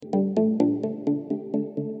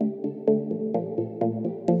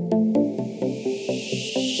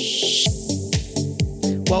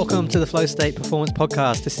Welcome to the Flow State Performance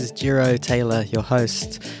Podcast. This is Jiro Taylor, your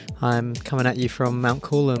host. I'm coming at you from Mount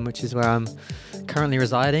Coolum, which is where I'm currently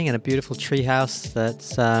residing, in a beautiful tree house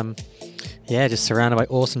that's just surrounded by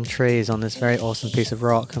awesome trees on this very awesome piece of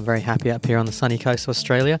rock. I'm very happy up here on the sunny coast of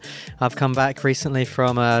Australia. I've come back recently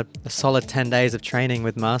from a solid 10 days of training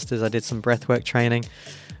with Masters. I did some breathwork training,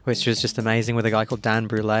 which was just amazing, with a guy called Dan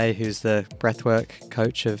Brule, who's the breathwork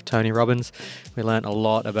coach of Tony Robbins. We learned a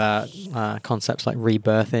lot about concepts like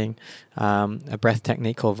rebirthing, a breath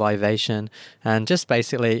technique called vivation, and just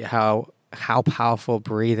basically how powerful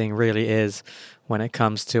breathing really is when it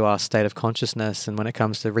comes to our state of consciousness and when it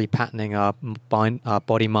comes to repatterning our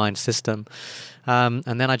body-mind system.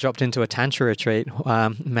 And then I dropped into a Tantra retreat.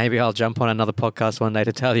 Maybe I'll jump on another podcast one day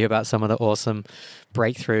to tell you about some of the awesome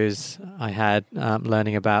breakthroughs I had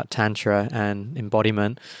learning about Tantra and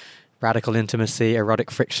embodiment, radical intimacy, erotic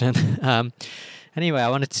friction. Anyway, I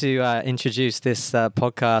wanted to introduce this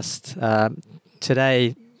podcast.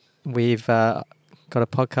 Today, we've got a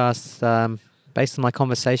podcast based on my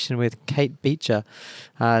conversation with Kate Baecher.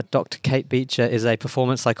 Dr. Kate Baecher is a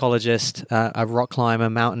performance psychologist, a rock climber,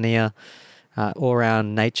 mountaineer,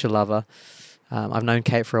 all-round nature lover. I've known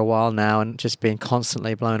Kate for a while now and just been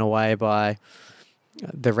constantly blown away by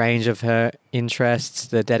the range of her interests,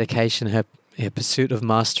 the dedication, her pursuit of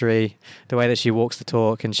mastery, the way that she walks the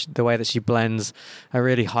talk, and the way that she blends a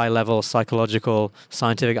really high-level psychological,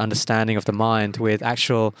 scientific understanding of the mind with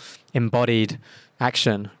actual embodied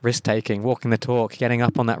action, risk-taking, walking the talk, getting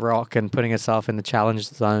up on that rock and putting herself in the challenge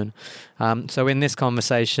zone. So in this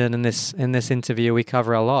conversation, in this interview, we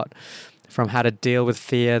cover a lot, from how to deal with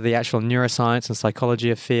fear, the actual neuroscience and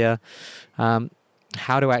psychology of fear,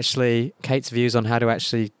 Kate's views on how to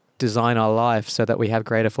actually design our life so that we have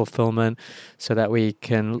greater fulfillment, so that we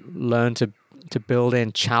can learn to build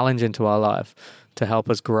in challenge into our life to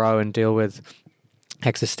help us grow and deal with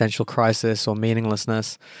existential crisis or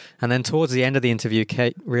meaninglessness. And then towards the end of the interview,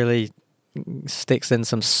 Kate really sticks in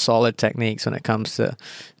some solid techniques when it comes to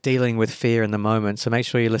dealing with fear in the moment. So make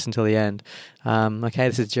sure you listen till the end. Okay,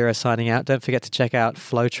 this is Jiro signing out. Don't forget to check out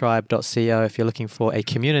flowtribe.co if you're looking for a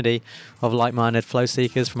community of like-minded flow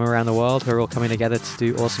seekers from around the world who are all coming together to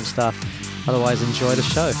do awesome stuff. Otherwise, enjoy the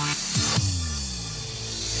show.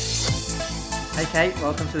 Hey Kate,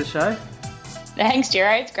 welcome to the show. Thanks,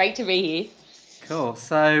 Jiro. It's great to be here. Cool.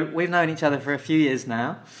 So we've known each other for a few years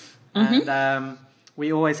now, and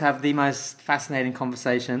we always have the most fascinating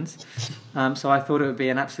conversations. So I thought it would be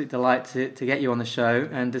an absolute delight to get you on the show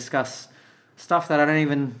and discuss stuff that I don't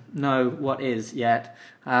even know what is yet.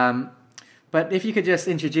 But if you could just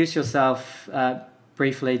introduce yourself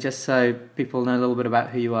briefly, just so people know a little bit about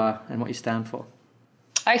who you are and what you stand for.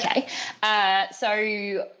 Okay,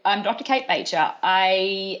 so I'm Dr. Kate Baecher.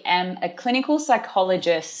 I am a clinical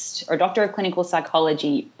psychologist, or doctor of clinical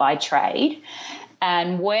psychology by trade.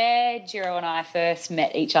 And where Jiro and I first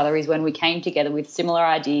met each other is when we came together with similar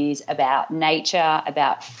ideas about nature,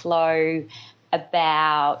 about flow,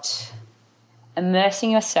 about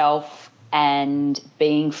immersing yourself and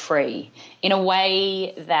being free in a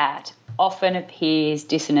way that often appears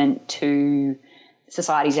dissonant to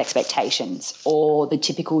society's expectations or the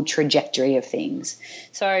typical trajectory of things.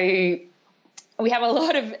 So we have a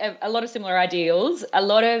lot of similar ideals, a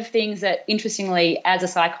lot of things that, interestingly, as a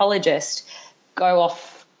psychologist, go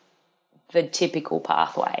off the typical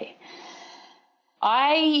pathway.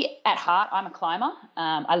 At heart, I'm a climber.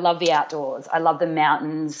 I love the outdoors. I love the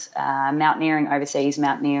mountains, mountaineering overseas,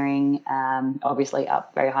 mountaineering, obviously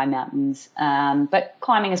up very high mountains, but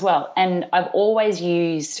climbing as well. And I've always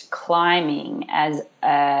used climbing as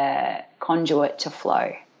a conduit to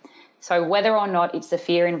flow. So whether or not it's the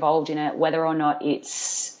fear involved in it, whether or not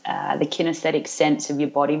it's the kinesthetic sense of your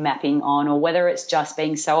body mapping on, or whether it's just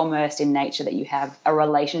being so immersed in nature that you have a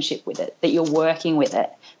relationship with it, that you're working with it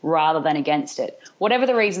rather than against it. Whatever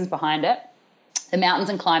the reasons behind it, the mountains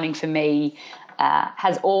and climbing for me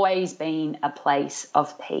has always been a place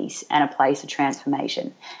of peace and a place of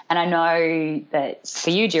transformation. And I know that for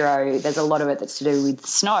you, Jiro, there's a lot of it that's to do with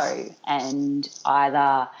snow and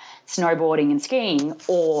either snowboarding and skiing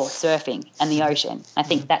or surfing and the ocean. I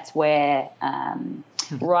think that's where,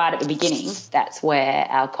 right at the beginning, that's where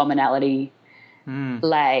our commonality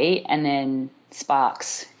lay, and then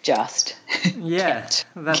sparks just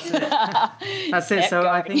that's it. So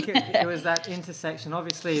I think it was that intersection,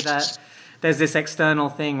 obviously, that there's this external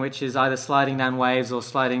thing which is either sliding down waves or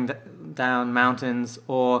sliding down mountains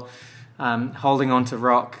or holding onto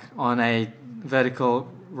rock on a vertical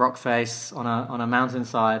rock face on a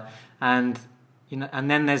mountainside, and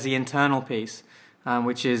then there's the internal piece,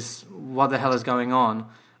 which is what the hell is going on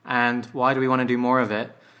and why do we want to do more of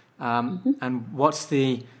it, and what's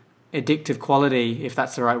the addictive quality, if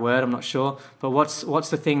that's the right word, I'm not sure, but what's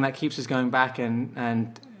the thing that keeps us going back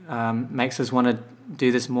and makes us want to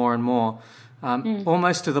do this more and more,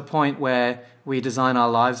 almost to the point where we design our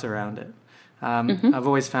lives around it. I've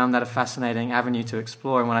always found that a fascinating avenue to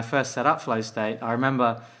explore. And when I first set up Flow State, I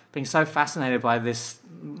remember being so fascinated by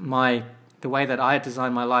the way that I had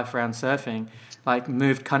designed my life around surfing, like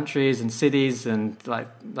moved countries and cities and like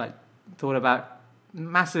thought about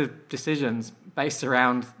massive decisions based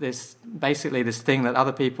around this thing that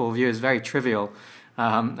other people view as very trivial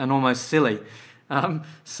and almost silly.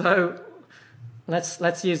 So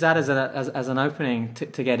let's use that as an opening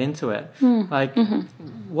to get into it.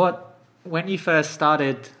 When you first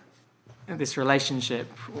started this relationship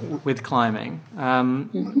with climbing,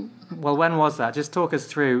 well, when was that? Just talk us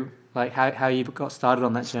through like how you got started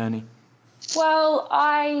on that journey. Well,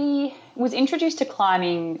 I was introduced to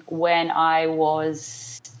climbing when I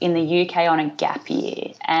was in the UK on a gap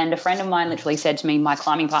year, and a friend of mine literally said to me, my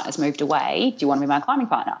climbing partner's moved away, do you want to be my climbing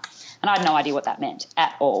partner? And I had no idea what that meant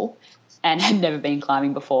at all, and had never been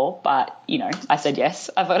climbing before, but, I said yes.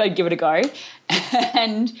 I thought I'd give it a go.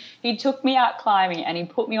 And he took me out climbing and he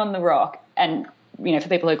put me on the rock. And, for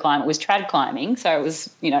people who climb, it was trad climbing. So it was,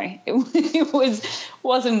 it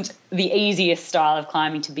wasn't the easiest style of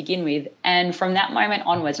climbing to begin with. And from that moment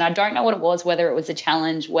onwards, and I don't know what it was, whether it was a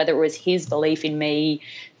challenge, whether it was his belief in me,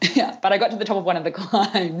 but I got to the top of one of the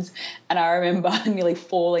climbs and I remember nearly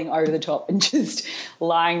falling over the top and just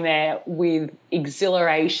lying there with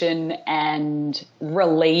exhilaration and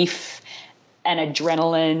relief and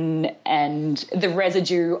adrenaline and the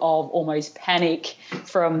residue of almost panic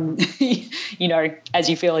from, as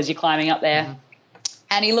you feel as you're climbing up there. Mm-hmm.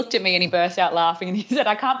 And he looked at me and he burst out laughing and he said,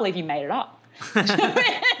 I can't believe you made it up.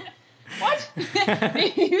 What? He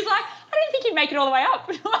was like, I didn't think you'd make it all the way up.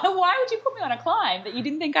 Why would you put me on a climb that you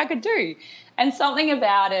didn't think I could do? And something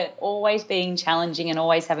about it always being challenging and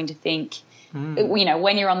always having to think, when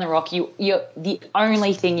you're on the rock, you're the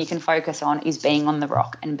only thing you can focus on is being on the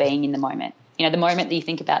rock and being in the moment. The moment that you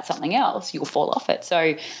think about something else, you'll fall off it.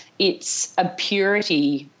 So it's a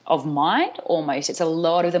purity of mind almost. It's a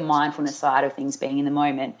lot of the mindfulness side of things being in the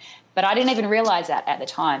moment. But I didn't even realize that at the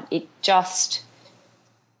time. It just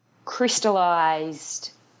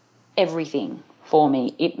crystallized everything for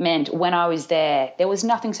me. It meant when I was there was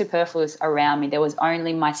nothing superfluous around me. There was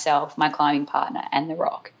only myself, my climbing partner, and the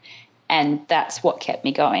rock. And that's what kept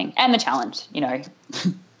me going. And the challenge,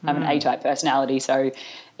 I'm an A-type personality, so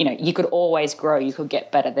you could always grow, you could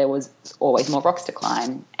get better. There was always more rocks to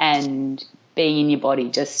climb, and being in your body,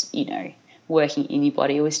 just, working in your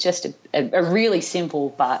body. It was just a really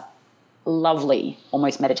simple but lovely,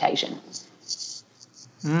 almost meditation.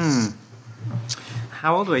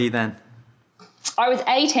 How old were you then? I was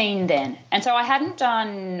 18 then, and so I hadn't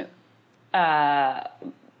done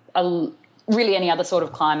really any other sort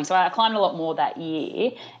of climbing. So I climbed a lot more that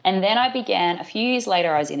year, and then I began, a few years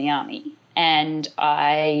later, I was in the army, and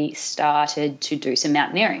I started to do some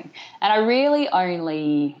mountaineering. And I really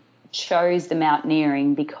only chose the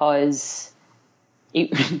mountaineering because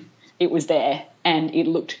it was there and it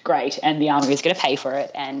looked great and the army was going to pay for it,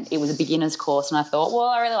 and it was a beginner's course, and I thought, well,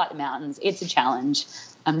 I really like the mountains. It's a challenge.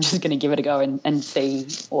 I'm just going to give it a go and see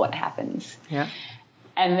what happens. Yeah.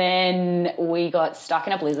 And then we got stuck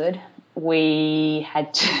in a blizzard. We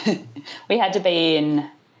had to be in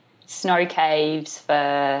snow caves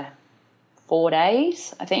for 4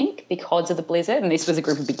 days, I think, because of the blizzard. And this was a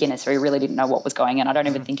group of beginners, so we really didn't know what was going on. I don't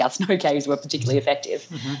even think our snow caves were particularly effective.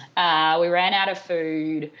 We ran out of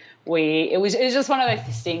food. It was just one of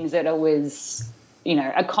those things that it was,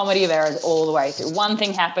 a comedy of errors all the way through. One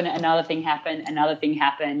thing happened, another thing happened, another thing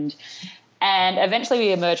happened. And eventually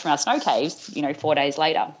we emerged from our snow caves, 4 days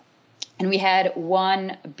later. And we had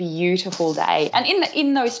one beautiful day. And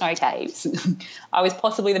in those snow caves, I was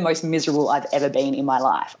possibly the most miserable I've ever been in my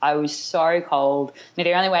life. I was so cold. And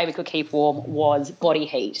the only way we could keep warm was body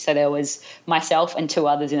heat. So there was myself and two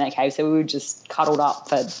others in that cave. So we were just cuddled up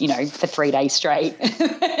for 3 days straight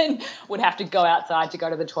and would have to go outside to go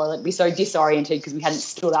to the toilet, be so disoriented because we hadn't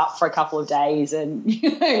stood up for a couple of days. And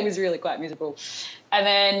it was really quite miserable. And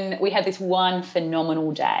then we had this one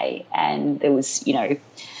phenomenal day, and there was,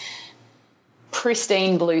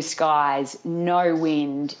 pristine blue skies, no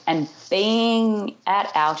wind, and being at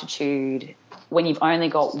altitude when you've only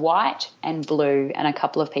got white and blue and a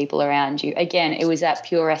couple of people around you. Again, it was that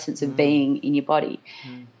pure essence of being in your body.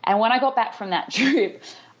 And when I got back from that trip,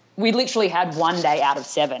 we literally had 1 day out of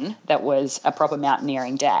 7 that was a proper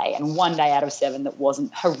mountaineering day, and 1 day out of 7 that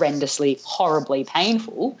wasn't horrendously, horribly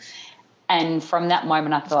painful. And from that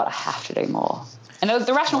moment, I thought, I have to do more. And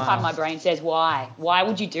the rational part of my brain says, why? Why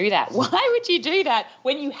would you do that? Why would you do that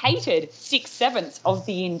when you hated 6/7 of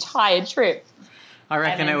the entire trip? I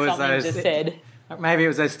reckon it was those. Just said, maybe it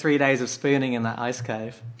was those 3 days of spooning in that ice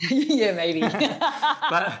cave. Yeah, maybe.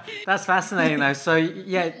 But that's fascinating, though. So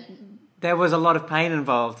yeah, there was a lot of pain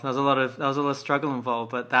involved. There was a lot of struggle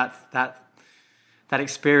involved. But that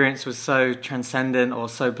experience was so transcendent or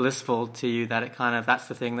so blissful to you that it kind of that's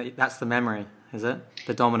the memory, is it?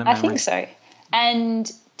 The dominant memory. I think so. And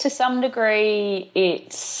to some degree,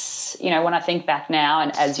 it's, when I think back now,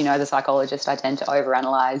 and as you know, as a psychologist, I tend to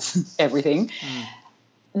overanalyze everything.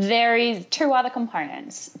 There is two other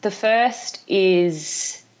components. The first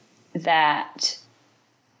is that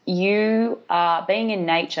you are being in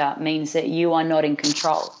nature means that you are not in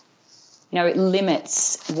control. It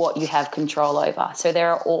limits what you have control over. So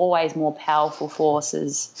there are always more powerful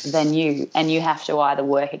forces than you, and you have to either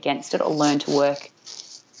work against it or learn to work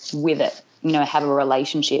with it, have a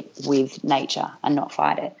relationship with nature and not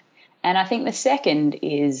fight it. And I think the second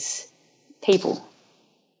is people.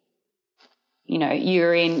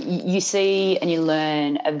 You see and you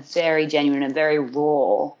learn a very genuine and very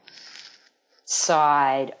raw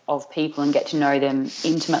side of people and get to know them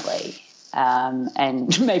intimately,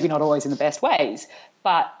 and maybe not always in the best ways,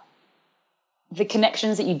 but the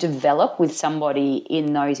connections that you develop with somebody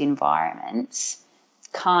in those environments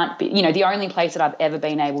can't be, the only place that I've ever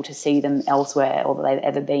been able to see them elsewhere or that they've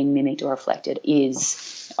ever been mimicked or reflected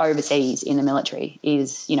is overseas in the military,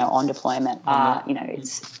 is, on deployment.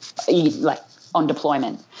 It's like on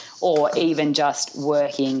deployment, or even just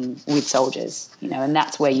working with soldiers, and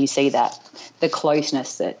that's where you see that the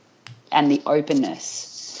closeness and the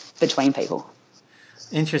openness between people.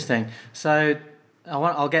 Interesting. So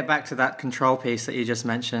I'll get back to that control piece that you just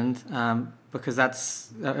mentioned, because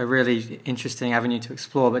that's a really interesting avenue to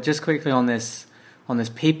explore. But just quickly on this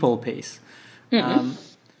people piece,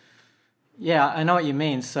 yeah, I know what you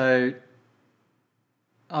mean. So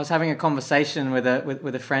I was having a conversation with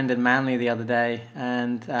a friend in Manly the other day,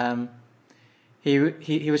 and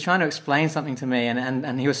he was trying to explain something to me,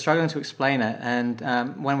 and he was struggling to explain it. And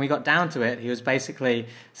when we got down to it, he was basically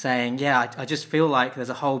saying, yeah, I just feel like there's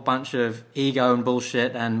a whole bunch of ego and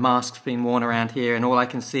bullshit and masks being worn around here, and all I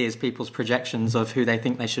can see is people's projections of who they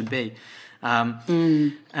think they should be.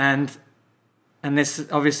 And this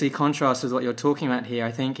obviously contrasts with what you're talking about here.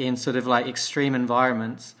 I think in sort of like extreme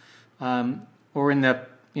environments, or in the,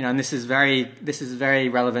 and this is very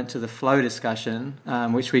relevant to the flow discussion,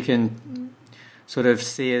 which we can sort of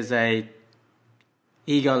see as a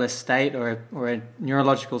egoless state or a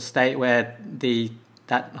neurological state where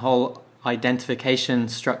that whole identification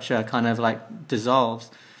structure kind of like dissolves.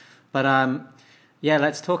 But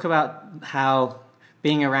let's talk about how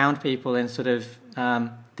being around people in sort of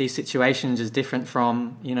these situations is different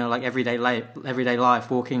from, like everyday life,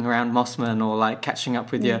 walking around Mossman or like catching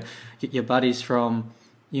up with your buddies from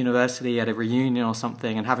university at a reunion or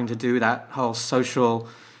something, and having to do that whole social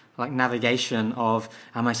like navigation of,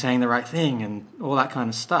 am I saying the right thing, and all that kind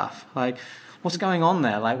of stuff. Like, what's going on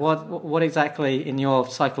there? Like, what exactly, in your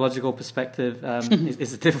psychological perspective,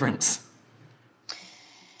 is the difference?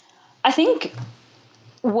 I think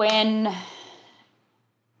when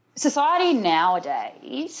society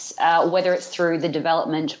nowadays, whether it's through the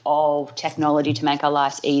development of technology to make our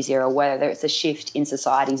lives easier, or whether it's a shift in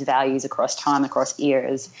society's values across time, across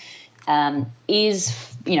eras,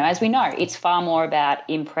 is, as we know, it's far more about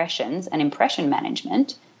impressions and impression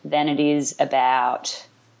management than it is about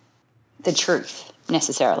the truth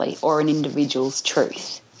necessarily, or an individual's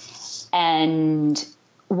truth. And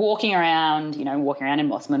walking around in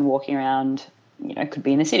Mossman, walking around, could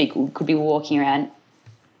be in the city, could be walking around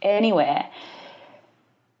anywhere,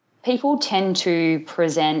 people tend to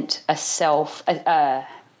present a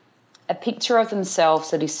picture of themselves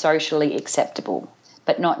that is socially acceptable,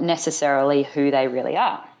 but not necessarily who they really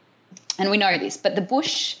are. And we know this, but the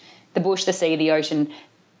bush, the sea, the ocean,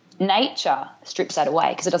 nature strips that away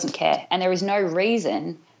because it doesn't care. And there is no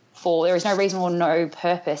reason or no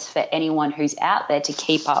purpose for anyone who's out there to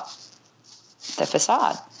keep up the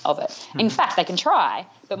facade of it. Mm-hmm. In fact, they can try,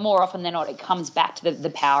 but more often than not, it comes back to the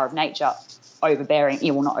power of nature overbearing,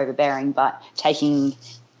 not overbearing, but taking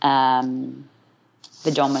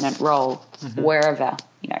the dominant role wherever,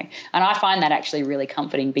 And I find that actually really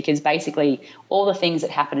comforting, because basically all the things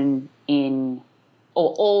that happen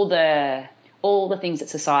all the things that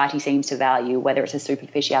society seems to value, whether it's a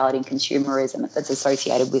superficiality and consumerism that's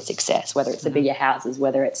associated with success, whether it's the bigger houses,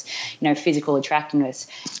 whether it's, physical attractiveness,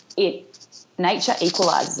 nature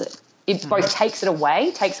equalizes it. It both takes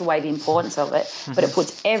away the importance of it, but it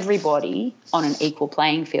puts everybody on an equal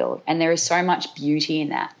playing field. And there is so much beauty in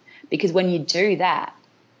that. because when you do that,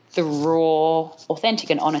 the raw, authentic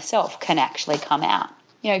and honest self can actually come out,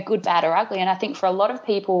 good, bad or ugly. And I think for a lot of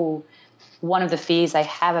people, one of the fears they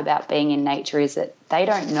have about being in nature is that they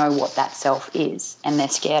don't know what that self is and they're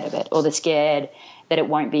scared of it, or they're scared that it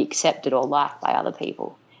won't be accepted or liked by other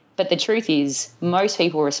people. But the truth is most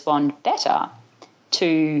people respond better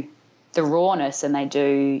to the rawness than they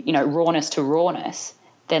do, rawness to rawness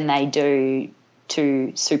than they do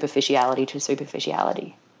to superficiality to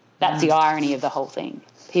superficiality. That's the irony of the whole thing.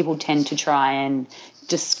 People tend to try and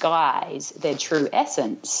disguise their true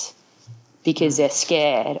essence because they're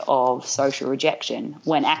scared of social rejection,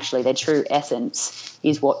 when actually their true essence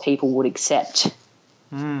is what people would accept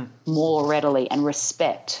more readily and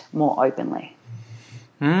respect more openly.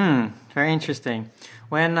 Very interesting.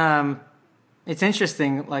 When it's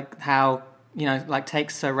interesting, like how, like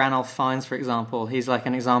take Sir Ranulph Fiennes, for example. He's like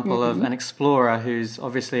an example of an explorer who's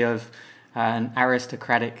obviously of an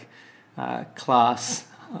aristocratic class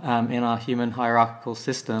in our human hierarchical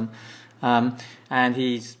system. And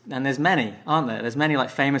there's many, aren't there? There's many like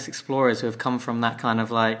famous explorers who have come from that kind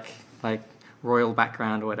of like royal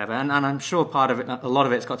background or whatever. And I'm sure a lot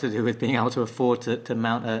of it's got to do with being able to afford to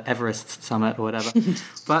mount an Everest summit or whatever.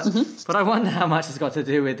 But I wonder how much it's got to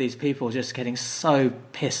do with these people just getting so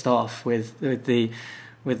pissed off with the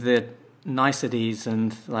niceties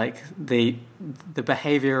and like the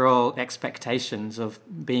behavioral expectations of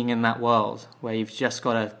being in that world where you've just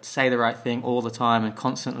got to say the right thing all the time and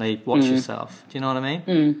constantly watch yourself. Do you know what I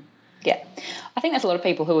mean? Yeah. I think there's a lot of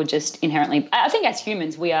people who are just inherently, I think as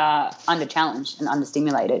humans we are under-challenged and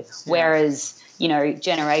under-stimulated, whereas,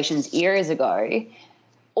 generations, eras ago,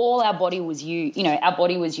 all our body was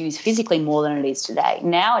used physically more than it is today.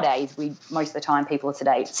 Nowadays, most of the time people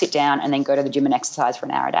today sit down and then go to the gym and exercise for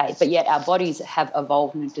an hour a day. But yet our bodies have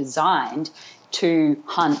evolved and designed to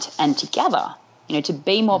hunt and to gather, to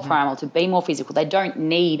be more primal, to be more physical. They don't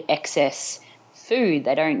need excess food.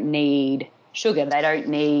 They don't need sugar. They don't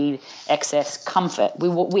need excess comfort.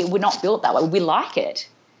 We're not built that way. We like it,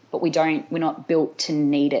 but we're not built to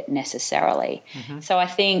need it necessarily. So I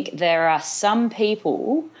think there are some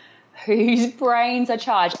people whose brains are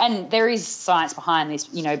charged, and there is science behind this,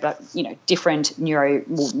 but different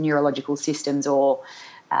neurological systems or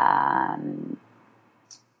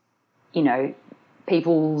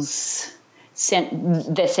people's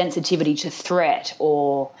their sensitivity to threat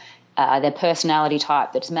or their personality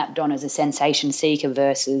type that's mapped on as a sensation seeker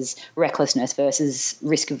versus recklessness versus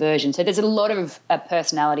risk aversion. So there's a lot of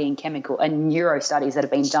personality and chemical and neuro studies that have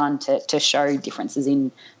been done to show differences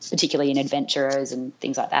particularly in adventurers and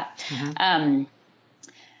things like that.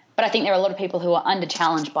 But I think there are a lot of people who are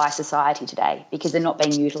under-challenged by society today because they're not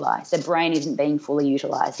being utilised. Their brain isn't being fully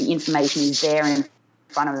utilised. The information is there in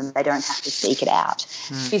front of them. They don't have to seek it out.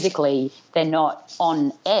 Physically, they're not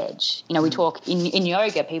on edge. We talk in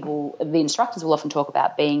yoga, the instructors will often talk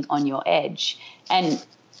about being on your edge. And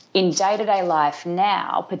in day-to-day life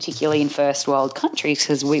now, particularly in first world countries,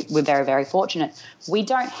 because we're very, very fortunate, we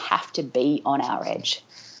don't have to be on our edge.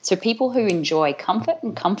 So people who enjoy comfort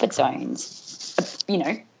and comfort zones,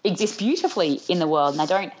 exist beautifully in the world and they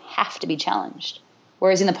don't have to be challenged.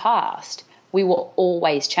 Whereas in the past, we were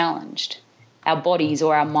always challenged. Our bodies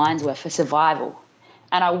or our minds were for survival.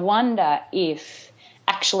 And I wonder if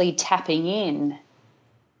actually tapping in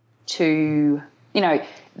to,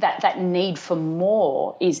 that need for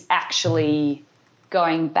more is actually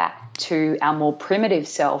going back to our more primitive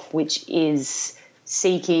self, which is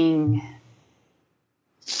seeking,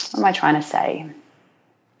 what am I trying to say?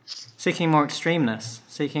 Seeking more extremeness,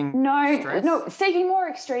 seeking stress? No, seeking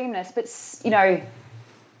more extremeness, but,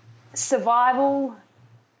 survival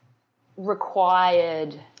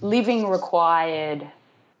required, living required.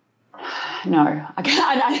 No,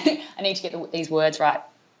 I need to get these words right.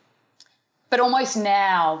 But almost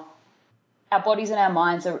now, our bodies and our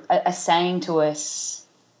minds are saying to us,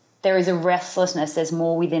 there is a restlessness, there's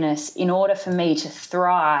more within us. In order for me to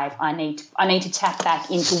thrive, I need to tap back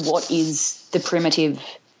into what is the primitive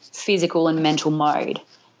physical and mental mode.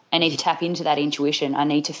 I need to tap into that intuition. I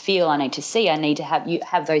need to feel, I need to see, I need to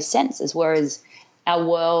have those senses, whereas our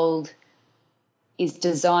world is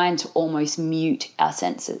designed to almost mute our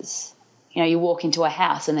senses. You walk into a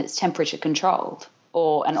house and it's temperature controlled,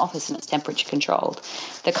 or an office and it's temperature controlled.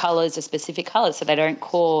 The colours are specific colours so they don't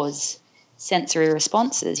cause sensory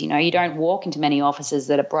responses. You don't walk into many offices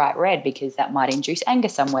that are bright red because that might induce anger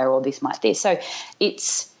somewhere or this might this. So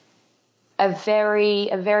it's a very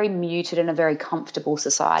muted and a very comfortable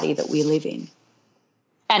society that we live in.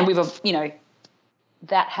 And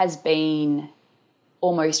that has been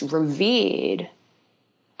almost revered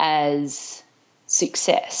as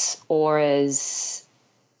success or as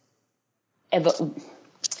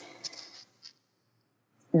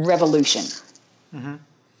revolution,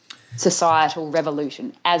 societal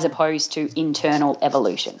revolution, as opposed to internal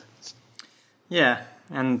evolution. Yeah,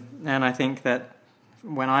 and I think that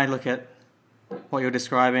when I look at what you're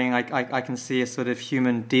describing, I can see a sort of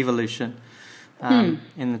human devolution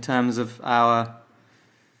in the terms of our,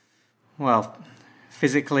 well,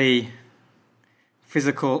 physically,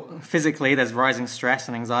 there's rising stress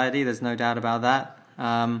and anxiety. There's no doubt about that.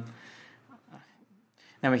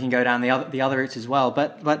 Then we can go down the other routes as well.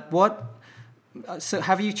 But what? So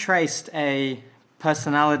have you traced a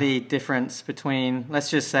personality difference between, let's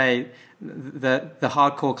just say, the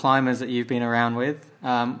hardcore climbers that you've been around with,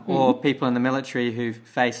 or people in the military who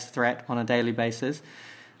face threat on a daily basis,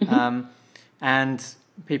 and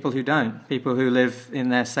people who don't, people who live in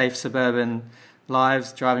their safe suburban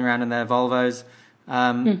lives, driving around in their Volvos?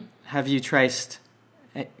 Have you traced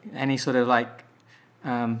any sort of like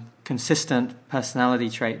consistent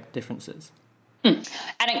personality trait differences?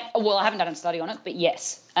 I haven't done a study on it, but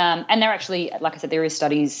yes. And there actually, like I said, there is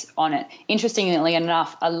studies on it. Interestingly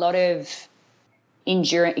enough, a lot of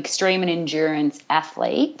extreme and endurance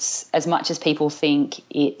athletes, as much as people think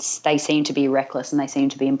they seem to be reckless and they seem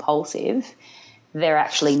to be impulsive, they're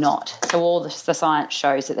actually not. So all the science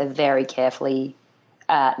shows that they're very carefully,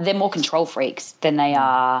 they're more control freaks than they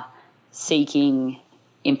are seeking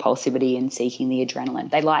impulsivity and seeking the adrenaline.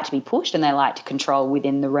 They like to be pushed and they like to control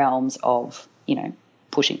within the realms of,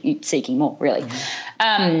 seeking more, really.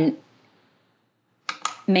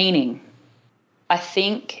 Meaning, I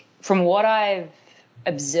think from what I've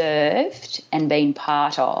observed and been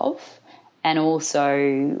part of, and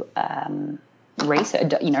also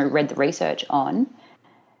read the research on,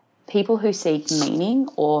 people who seek meaning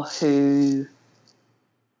or who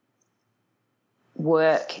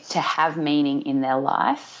work to have meaning in their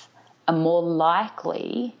life are more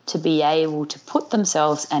likely to be able to put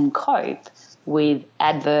themselves and cope with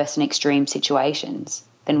adverse and extreme situations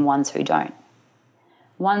than ones who don't.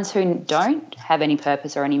 Ones who don't have any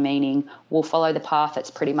purpose or any meaning will follow the path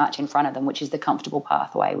that's pretty much in front of them, which is the comfortable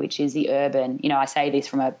pathway, which is the urban. I say this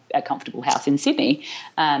from a comfortable house in Sydney,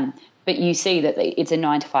 but you see that it's a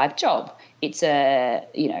 9-to-5 job. It's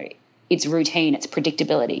it's routine, it's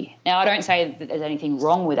predictability. Now, I don't say that there's anything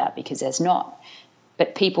wrong with that, because there's not.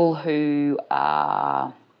 But people who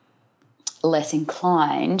are less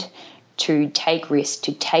inclined to take risks,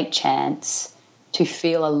 to take chance, to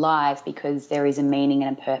feel alive because there is a meaning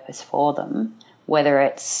and a purpose for them, whether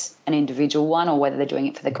it's an individual one or whether they're doing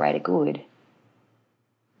it for the greater good,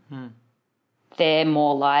 they're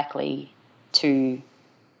more likely to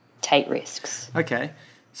take risks. Okay,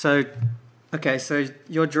 so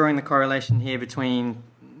you're drawing the correlation here between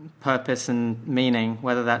purpose and meaning,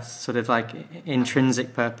 whether that's sort of like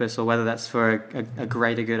intrinsic purpose or whether that's for a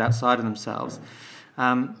greater good outside of themselves.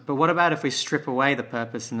 But what about if we strip away the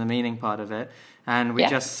purpose and the meaning part of it, and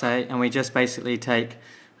we just basically take,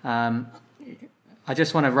 I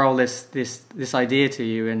just want to roll this idea to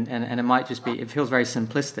you, and it might just be, it feels very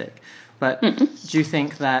simplistic, but do you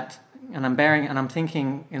think that, and I'm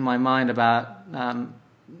thinking in my mind about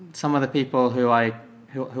some of the people who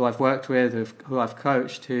I've worked with, who I've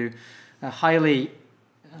coached, who are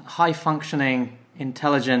high functioning,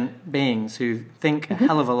 intelligent beings who think a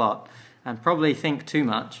hell of a lot and probably think too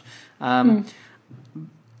much. And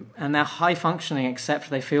they're high functioning,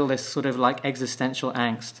 except they feel this sort of like existential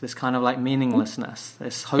angst, this kind of like meaninglessness,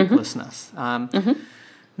 this hopelessness.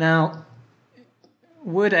 Now,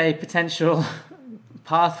 would a potential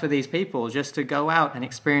path for these people just to go out and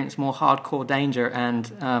experience more hardcore danger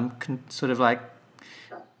and sort of like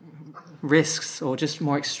risks or just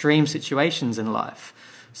more extreme situations in life,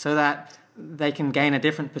 so that they can gain a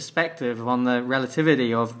different perspective on the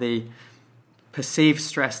relativity of the perceived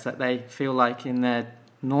stress that they feel like in their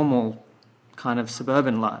normal kind of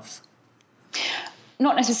suburban lives?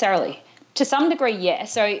 Not necessarily. To some degree,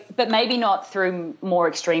 yes. But maybe not through more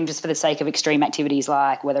extreme, just for the sake of extreme activities,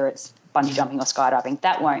 like whether it's bungee jumping or skydiving.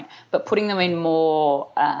 That won't. But putting them in more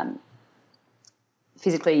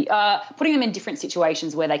physically, putting them in different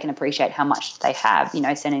situations where they can appreciate how much they have.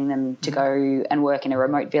 Sending them to go and work in a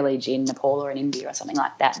remote village in Nepal or in India or something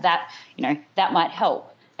like that. That might help.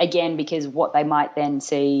 Again, because what they might then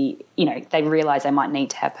see, they realise they might need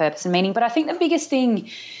to have purpose and meaning. But I think the biggest thing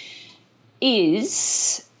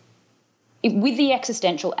is, with the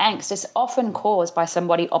existential angst, it's often caused by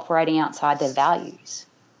somebody operating outside their values.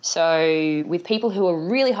 So with people who are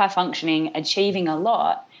really high functioning, achieving a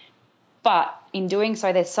lot, but in doing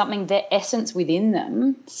so there's something, their essence within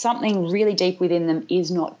them, something really deep within them is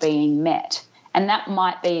not being met. And that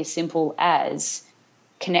might be as simple as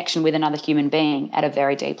connection with another human being at a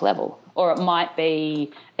very deep level. Or it might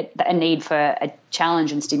be a need for a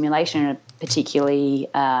challenge and stimulation in a particularly,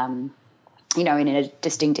 in a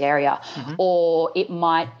distinct area. Mm-hmm. Or it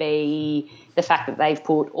might be the fact that they've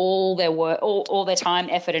put all their work, all their time,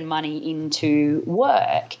 effort and money into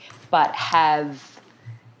work, but have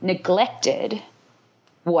neglected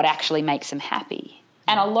what actually makes them happy.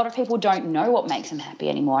 And a lot of people don't know what makes them happy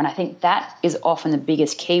anymore. And I think that is often the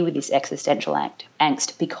biggest key with this existential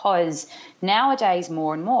angst, because nowadays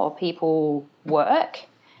more and more people work,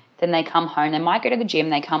 then they come home, they might go to the gym,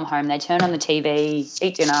 they come home, they turn on the TV,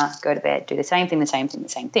 eat dinner, go to bed, do the same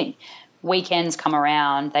thing. Weekends come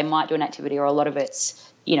around, they might do an activity, or a lot of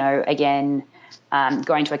it's, going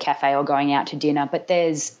to a cafe or going out to dinner, but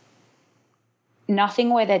there's nothing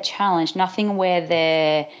where they're challenged, nothing where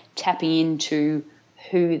they're tapping into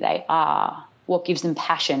who they are, what gives them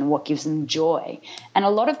passion, what gives them joy. And a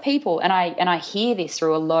lot of people, and I hear this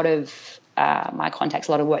through a lot of my contacts,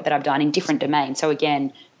 a lot of work that I've done in different domains. So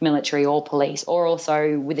again, military or police, or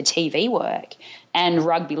also with the TV work and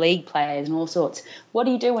rugby league players and all sorts. What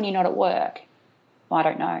do you do when you're not at work? Well, I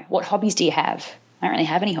don't know. What hobbies do you have? I don't really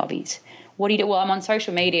have any hobbies. What do you do? Well, I'm on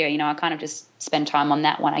social media. I kind of just spend time on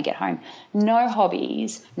that when I get home. No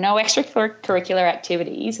hobbies, no extracurricular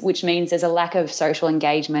activities, which means there's a lack of social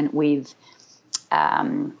engagement with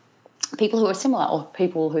people who are similar, or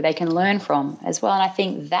people who they can learn from as well. And I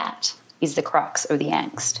think that is the crux of the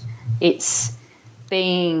angst. It's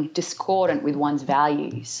being discordant with one's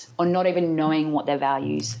values, or not even knowing what their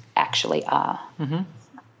values actually are.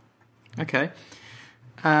 Mm-hmm. Okay.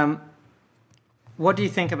 What do you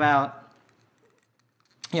think about...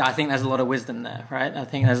 Yeah, I think there's a lot of wisdom there, right? I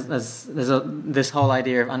think there's this whole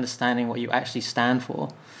idea of understanding what you actually stand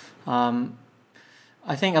for.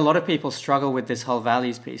 I think a lot of people struggle with this whole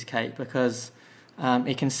values piece, Kate, because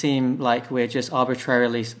it can seem like we're just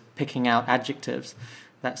arbitrarily picking out adjectives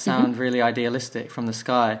that sound mm-hmm. really idealistic from the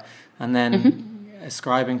sky, and then mm-hmm.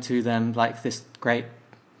 ascribing to them like this great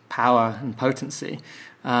power and potency.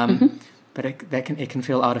 Mm-hmm. But it can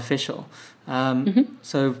feel artificial. Mm-hmm.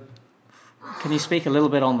 So can you speak a little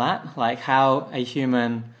bit on that, like how a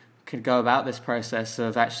human could go about this process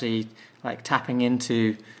of actually like tapping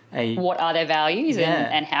into what are their values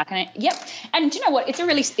and how can it... Yep. And do you know what?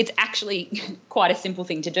 It's actually quite a simple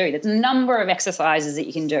thing to do. There's a number of exercises that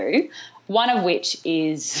you can do, one of which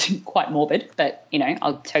is quite morbid, but,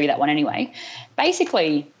 I'll tell you that one anyway.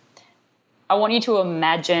 Basically, I want you to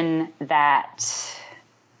imagine that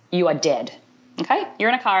you are dead. Okay, you're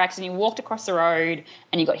in a car accident, you walked across the road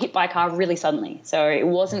and you got hit by a car really suddenly. So it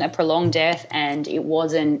wasn't a prolonged death, and you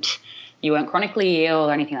weren't chronically ill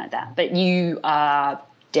or anything like that, but you are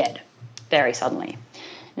dead very suddenly.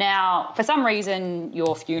 Now, for some reason,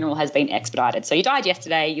 your funeral has been expedited. So you died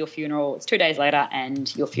yesterday, your funeral is 2 days later,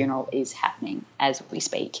 and your funeral is happening as we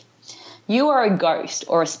speak. You are a ghost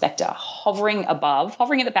or a spectre hovering at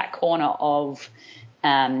the back corner of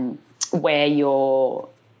where your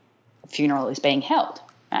funeral is being held,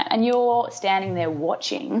 right? And you're standing there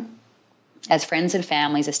watching as friends and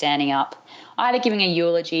families are standing up, either giving a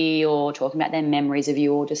eulogy or talking about their memories of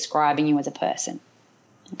you or describing you as a person.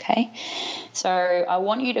 Okay, so I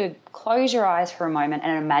want you to close your eyes for a moment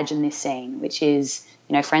and imagine this scene, which is,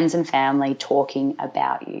 friends and family talking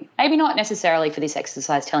about you. Maybe not necessarily for this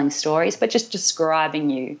exercise telling stories, but just describing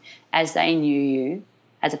you as they knew you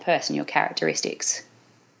as a person, your characteristics.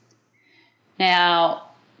 Now,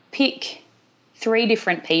 pick 3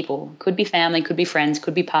 different people, could be family, could be friends,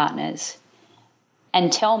 could be partners,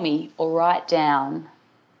 and tell me or write down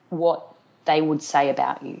what they would say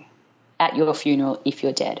about you at your funeral if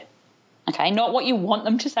you're dead. Okay, not what you want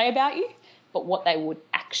them to say about you, but what they would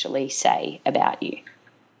actually say about you.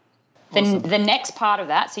 Awesome. The next part of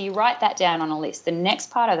that, so you write that down on a list. The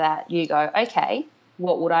next part of that, you go, okay,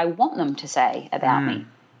 what would I want them to say about me?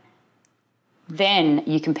 Then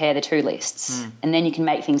you compare the 2 lists and then you can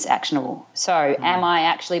make things actionable. So am I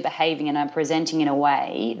actually behaving and I'm presenting in a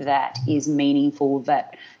way that is meaningful,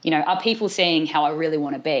 that, are people seeing how I really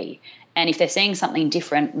want to be? And if they're seeing something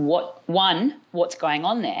different, what's going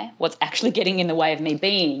on there? What's actually getting in the way of me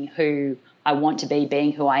being who I want to be,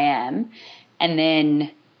 being who I am? And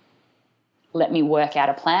then let me work out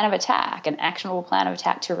a plan of attack, an actionable plan of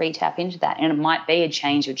attack to re-tap into that. And it might be a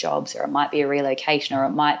change of jobs, or it might be a relocation, or it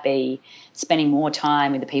might be spending more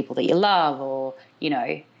time with the people that you love, or,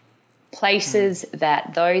 places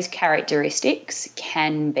that those characteristics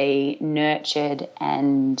can be nurtured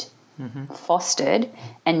and fostered,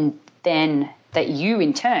 and then that you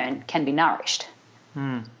in turn can be nourished.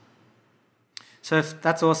 So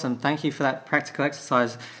that's awesome. Thank you for that practical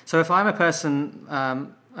exercise. So if I'm a person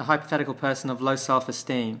a hypothetical person of low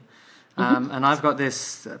self-esteem, and I've got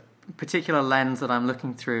this particular lens that I'm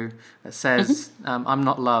looking through that says I'm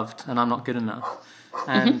not loved and I'm not good enough.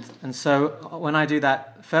 And so when I do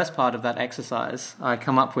that first part of that exercise, I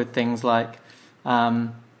come up with things like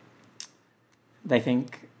they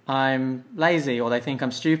think I'm lazy, or they think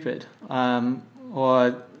I'm stupid,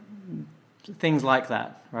 or things like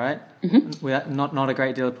that, right? With not a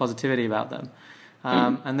great deal of positivity about them.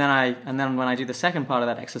 And then when I do the second part of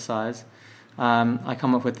that exercise, I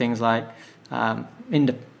come up with things like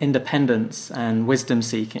independence and wisdom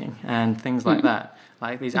seeking and things like that,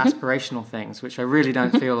 like these aspirational things, which I really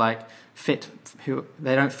don't feel like fit.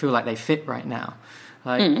 They don't feel like they fit right now.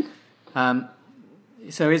 Like,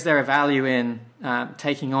 so is there a value in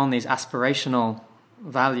taking on these aspirational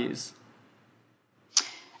values?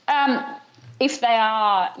 If they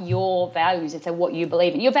are your values, if they're what you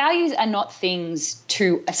believe in. Your values are not things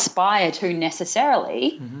to aspire to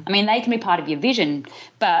necessarily. I mean, they can be part of your vision,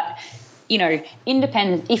 but,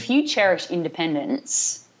 independence, if you cherish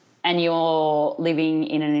independence and you're living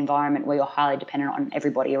in an environment where you're highly dependent on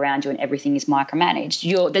everybody around you and everything is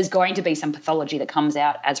micromanaged, there's going to be some pathology that comes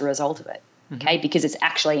out as a result of it, okay, because it's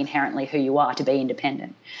actually inherently who you are to be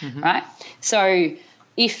independent, right? So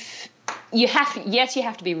if you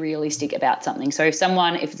have to be realistic about something. So if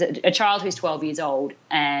it's a child who's 12 years old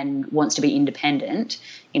and wants to be independent,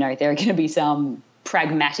 there are going to be some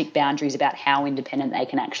pragmatic boundaries about how independent they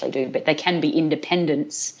can actually do, but they can be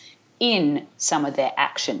independence in some of their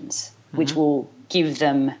actions, which will give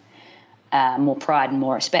them more pride and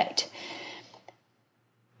more respect.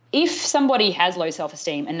 If somebody has low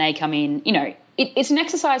self-esteem and they come in, it's an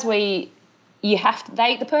exercise where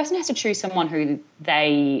the person has to choose someone who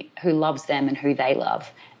loves them and who they love,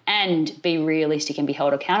 and be realistic and be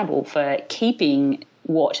held accountable for keeping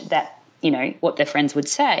what their friends would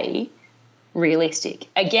say realistic.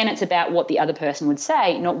 Again, it's about what the other person would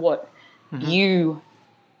say, not what you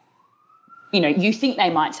think they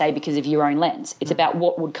might say because of your own lens. It's about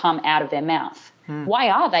what would come out of their mouth. Why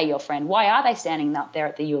are they your friend? Why are they standing up there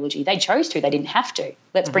at the eulogy? They chose to. They didn't have to.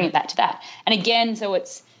 Let's bring it back to that. And again, so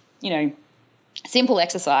it's, simple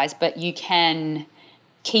exercise, but you can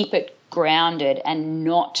keep it grounded and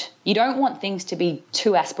you don't want things to be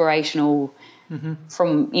too aspirational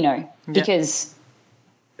from, because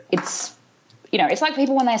it's, it's like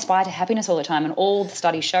people when they aspire to happiness all the time, and all the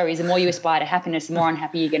studies show is the more you aspire to happiness, the more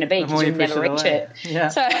unhappy you're going to be because you'll never reach it. Yeah.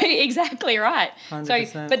 So exactly right.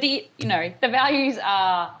 100%. So, but the values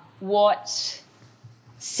are what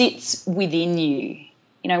sits within you.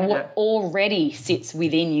 What already sits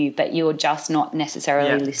within you, but you're just not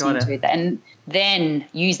necessarily listening to it. And then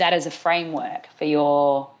use that as a framework for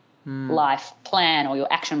your life plan or your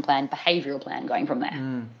action plan, behavioural plan going from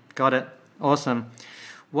there. Got it. Awesome.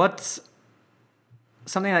 What's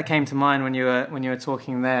something that came to mind when you were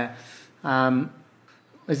talking there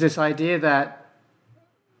was this idea that,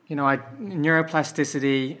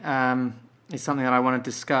 neuroplasticity is something that I want to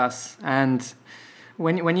discuss. And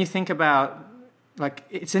when you think about,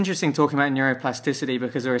 it's interesting talking about neuroplasticity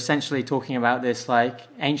because we're essentially talking about this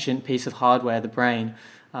ancient piece of hardware, the brain,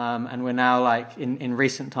 and we're now in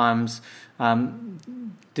recent times,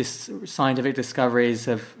 scientific discoveries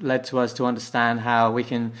have led to us to understand how we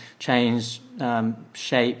can change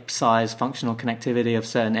shape, size, functional connectivity of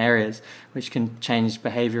certain areas, which can change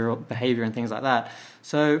behavior and things like that.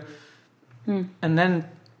 So, and then,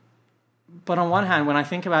 but on one hand, when I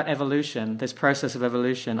think about evolution, this process of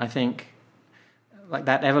evolution, I think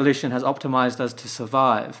that evolution has optimized us to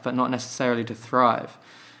survive, but not necessarily to thrive.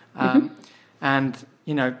 And,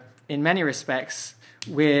 in many respects,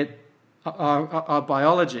 our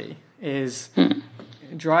biology is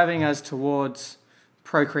driving us towards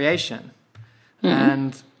procreation.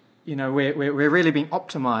 And, we're really being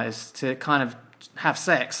optimized to kind of have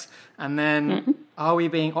sex. And then are we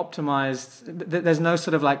being optimized? There's no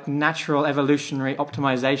sort of natural evolutionary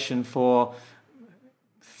optimization for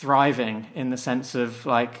thriving in the sense of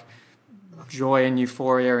joy and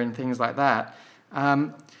euphoria and things like that.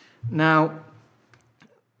 Now,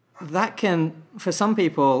 that can, for some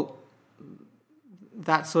people,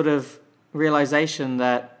 that sort of realization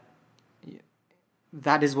that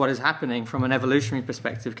is what is happening from an evolutionary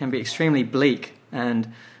perspective can be extremely bleak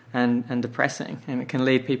and depressing, and it can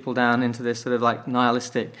lead people down into this sort of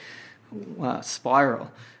nihilistic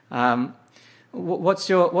spiral. What's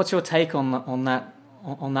your take on that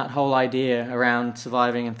whole idea around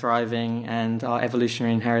surviving and thriving and our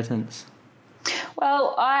evolutionary inheritance?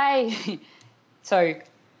 Well,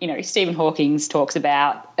 Stephen Hawking talks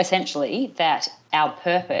about essentially that our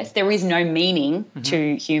purpose, there is no meaning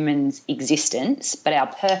to humans' existence, but our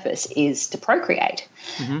purpose is to procreate.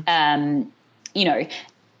 You know,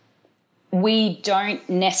 we don't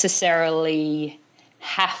necessarily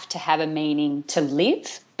have to have a meaning to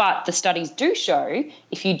live, but the studies do show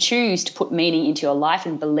if you choose to put meaning into your life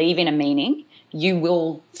and believe in a meaning, you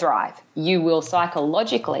will thrive. You will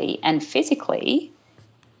psychologically and physically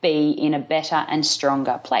be in a better and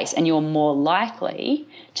stronger place, and you're more likely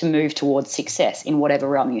to move towards success in whatever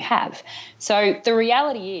realm you have. So the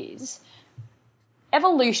reality is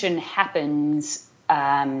evolution happens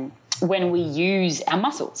when we use our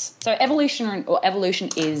muscles. So evolution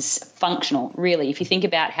is functional, really. If you think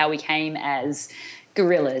about how we came as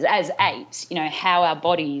gorillas, as apes, you know, how our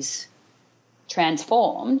bodies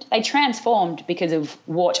transformed, they transformed because of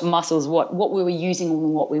what muscles, what we were using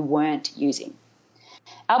and what we weren't using.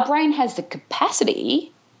 Our brain has the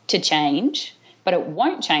capacity to change, but it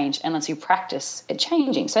won't change unless you practice it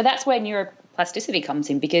changing. So that's where neuroplasticity comes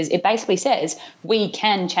in, because it basically says we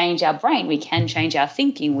can change our brain, we can change our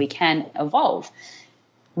thinking, we can evolve.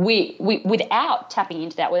 We without tapping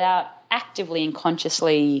into that, without actively and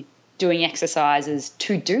consciously doing exercises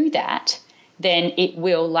to do that, then it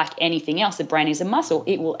will, like anything else, the brain is a muscle,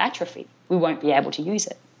 it will atrophy. We won't be able to use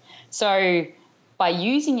it. So by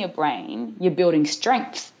using your brain, you're building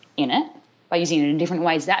strength in it. By using it in different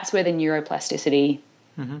ways, that's where the neuroplasticity,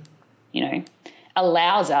 you know,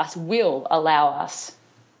 will allow us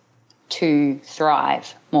to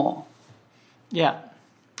thrive more. Yeah,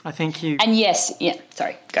 I think you... And yes, yeah,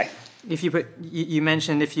 sorry, go. If you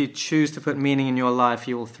mentioned if you choose to put meaning in your life,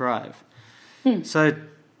 you will thrive. So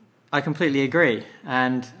I completely agree.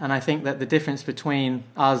 And I think that the difference between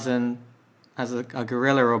us and as a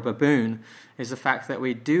gorilla or baboon is the fact that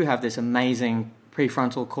we do have this amazing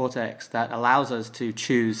prefrontal cortex that allows us to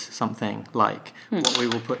choose something like what we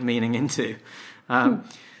will put meaning into.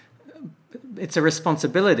 It's a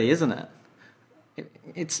responsibility, isn't it?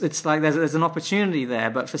 It's like there's an opportunity there,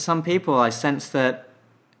 but for some people I sense that,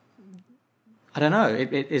 I don't know,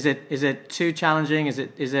 is it too challenging? Is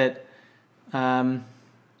it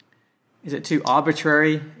too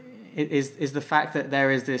arbitrary? Is the fact that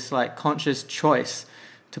there is this like conscious choice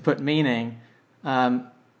to put meaning,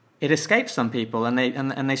 it escapes some people and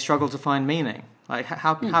they struggle to find meaning. Like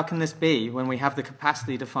how can this be when we have the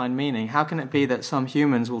capacity to find meaning? How can it be that some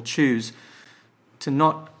humans will choose to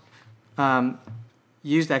not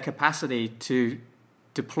use their capacity to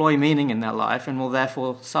deploy meaning in their life and will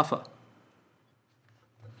therefore suffer?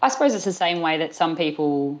 I suppose it's the same way that some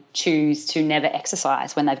people choose to never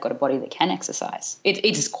exercise when they've got a body that can exercise.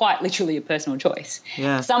 It's quite literally a personal choice.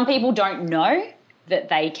 Yeah. Some people don't know that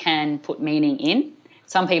they can put meaning in.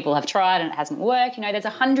 Some people have tried and it hasn't worked. You know, there's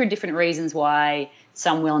 100 different reasons why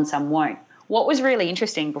some will and some won't. What was really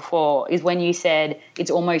interesting before is when you said it's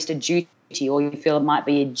almost a duty, or you feel it might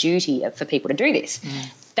be a duty for people to do this.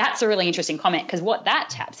 That's a really interesting comment, because what that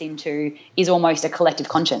taps into is almost a collective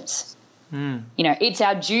conscience. You know, it's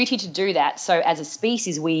our duty to do that. So as a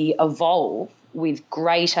species, we evolve with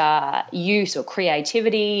greater use or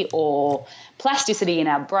creativity or plasticity in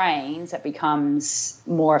our brains that becomes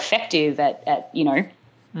more effective at you know,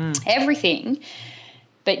 everything.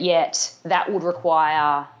 But yet that would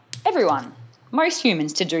require everyone, most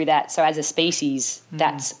humans, to do that. So as a species,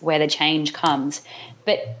 that's where the change comes.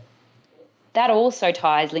 But that also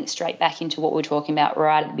links straight back into what we were talking about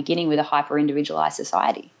right at the beginning with a hyper-individualized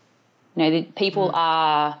society. You know, people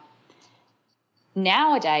are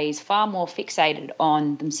nowadays far more fixated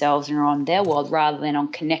on themselves and on their world rather than on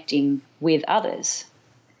connecting with others.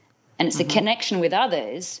 And it's the connection with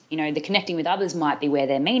others, you know, the connecting with others might be where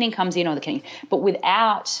their meaning comes in, but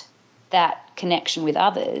without that connection with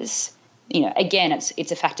others, you know, again,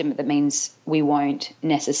 it's a factor that means we won't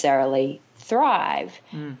necessarily thrive.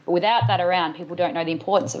 But without that around, people don't know the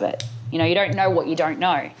importance of it. You know, you don't know what you don't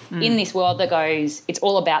know. In this world that goes, it's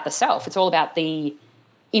all about the self. It's all about the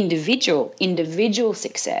individual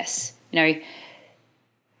success. You know,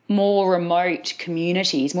 more remote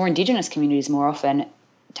communities, more Indigenous communities more often, it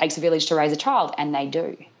takes a village to raise a child, and they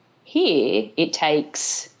do. Here it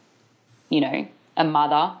takes, you know, a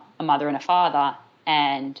mother and a father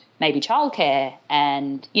and maybe childcare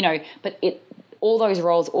and, you know, but all those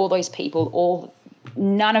roles, all those people,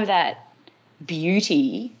 none of that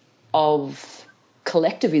beauty of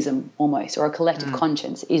collectivism almost, or a collective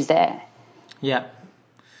conscience is there. Yeah.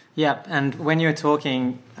 And when you're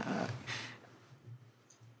talking,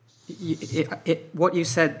 what you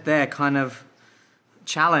said there kind of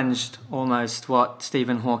challenged almost what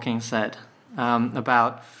Stephen Hawking said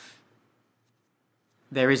about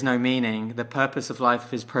there is no meaning. The purpose of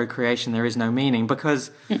life is procreation. There is no meaning,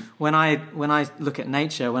 because when I look at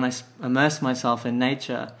nature, when I immerse myself in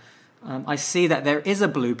nature, I see that there is a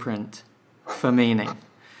blueprint for meaning.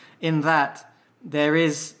 In that there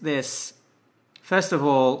is this, first of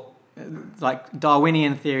all, like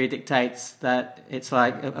Darwinian theory dictates that it's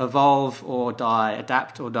like evolve or die,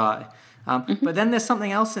 adapt or die. But then there's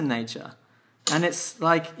something else in nature. And it's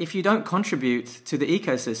like, if you don't contribute to the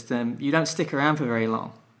ecosystem, you don't stick around for very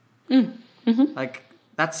long. Like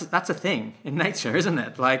that's a thing in nature, isn't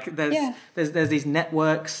it? Like there's these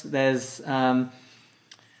networks, there's things,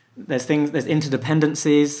 there's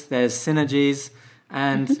interdependencies, there's synergies,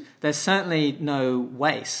 and there's certainly no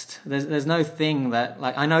waste. There's no thing that,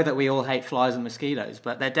 like, I know that we all hate flies and mosquitoes,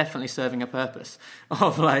 but they're definitely serving a purpose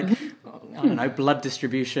of, like, I don't know, blood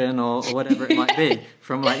distribution or whatever it might be,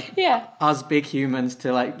 from like us big humans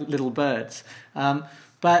to like little birds.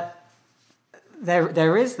 But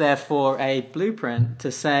there is therefore a blueprint to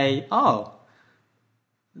say, oh,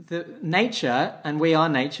 the nature, and we are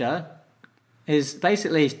nature, is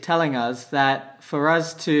basically telling us that for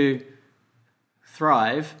us to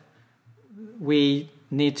thrive, we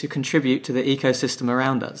need to contribute to the ecosystem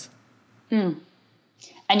around us. And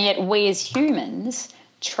yet we as humans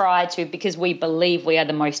try to, because we believe we are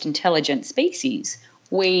the most intelligent species,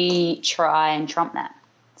 we try and trump that.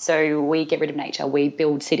 So we get rid of nature, we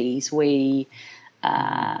build cities, we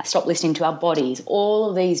stop listening to our bodies, all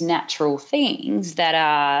of these natural things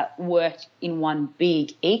that work in one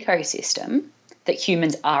big ecosystem that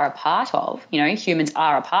humans are a part of. You know, humans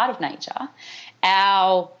are a part of nature.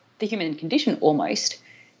 The human condition almost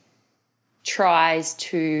tries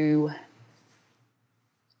to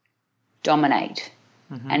dominate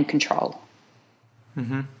and control.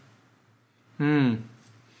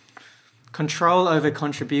 Control over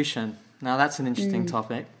contribution. Now that's an interesting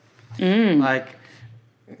topic. Like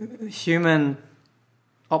human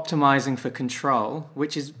optimizing for control,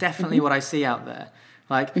 which is definitely what I see out there.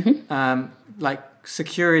 Like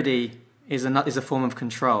security is a form of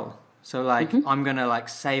control. So like I'm gonna like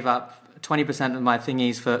save up 20% of my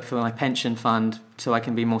thingies for my pension fund so I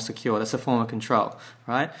can be more secure. That's a form of control,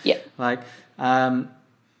 right? Yeah. Like the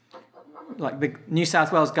New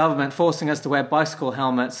South Wales government forcing us to wear bicycle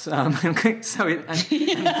helmets, and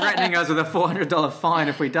threatening us with a $400 fine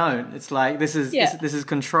if we don't. It's like this is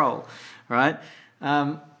control, right?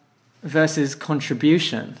 Versus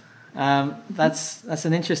contribution. That's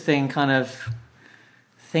an interesting kind of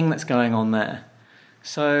thing that's going on there.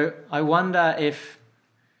 So I wonder if,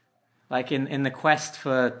 like in the quest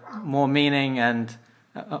for more meaning and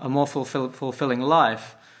a more fulfilling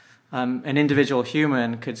life, an individual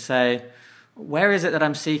human could say, where is it that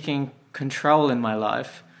I'm seeking control in my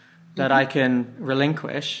life that I can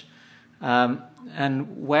relinquish?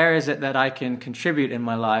 And where is it that I can contribute in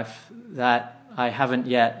my life that I haven't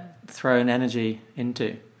yet thrown energy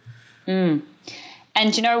into? And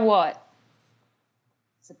you know what?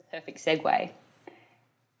 It's a perfect segue.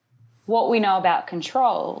 What we know about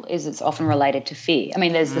control is it's often related to fear. I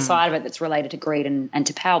mean, there's the side of it that's related to greed and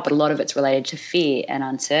to power, but a lot of it's related to fear and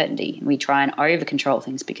uncertainty. And we try and over-control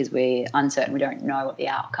things because we're uncertain. We don't know what the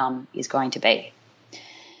outcome is going to be.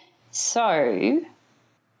 So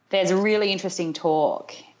there's a really interesting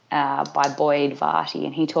talk by Boyd Varty,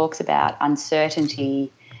 and he talks about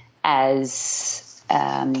uncertainty as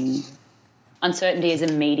a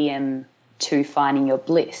medium to finding your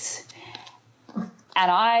bliss. And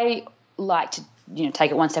I like to,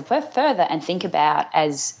 take it one step further and think about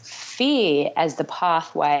as fear as the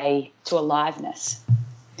pathway to aliveness.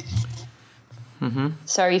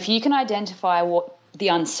 So if you can identify what the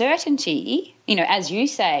uncertainty, as you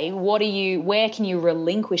say, where can you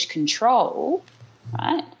relinquish control,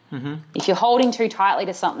 right? If you're holding too tightly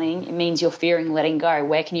to something, it means you're fearing letting go.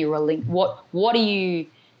 Where can you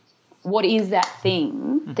what is that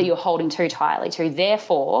thing that you're holding too tightly to?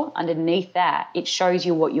 Therefore, underneath that, it shows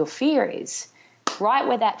you what your fear is. Right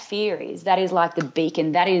where that fear is, that is like the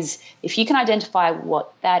beacon. That is, if you can identify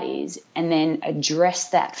what that is and then address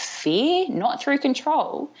that fear, not through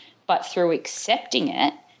control, but through accepting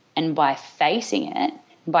it and by facing it,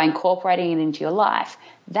 by incorporating it into your life,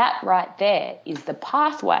 that right there is the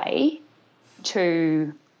pathway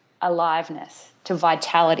to aliveness, to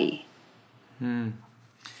vitality.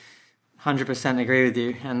 100% agree with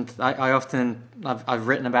you, and I often I've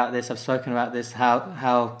written about this, I've spoken about this,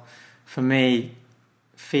 how for me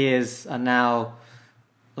fears are now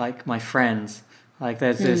like my friends. Like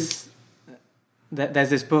there's this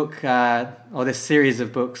book or this series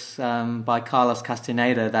of books by Carlos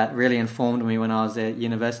Castaneda that really informed me when I was a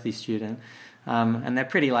university student, And they're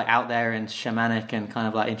pretty like out there and shamanic and kind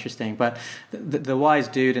of like interesting. But the wise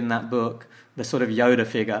dude in that book, the sort of Yoda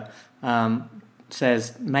figure,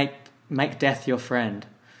 says, make death your friend.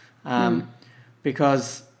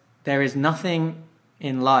 Because there is nothing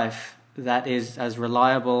in life that is as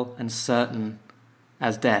reliable and certain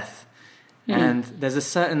as death. And there's a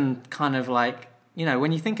certain kind of like, you know,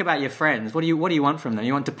 when you think about your friends, what do you want from them?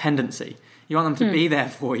 You want dependency. You want them to be there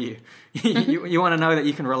for you. You want to know that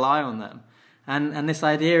you can rely on them. And this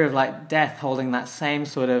idea of like death holding that same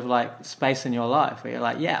sort of like space in your life where you're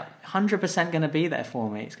like, yeah, 100% going to be there for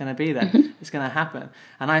me. It's going to be there. It's going to happen.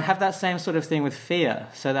 And I have that same sort of thing with fear,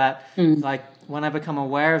 so that like when I become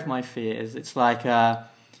aware of my fears, it's like,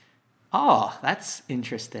 oh, that's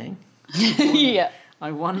interesting.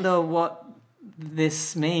 I wonder what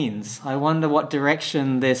this means. I wonder what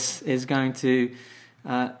direction this is going to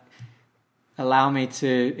allow me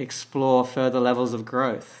to explore further levels of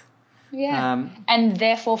growth. And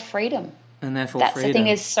therefore freedom. That's freedom. The thing,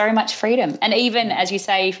 is so much freedom. And even, as you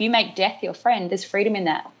say, if you make death your friend, there's freedom in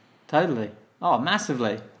that. Totally. Oh,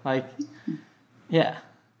 massively. Like, yeah,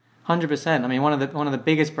 100%. I mean, one of the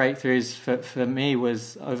biggest breakthroughs for me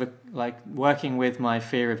was over like working with my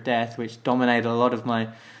fear of death, which dominated a lot of my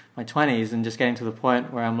 20s, and just getting to the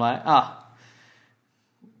point where I'm like,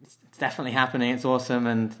 it's definitely happening. It's awesome.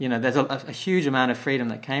 And, you know, there's a huge amount of freedom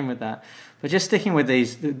that came with that. But just sticking with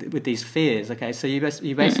these fears, okay? So you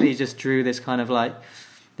basically just drew this kind of like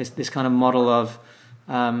this kind of model of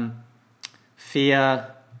fear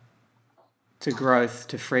to growth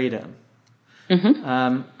to freedom.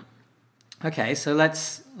 Okay, so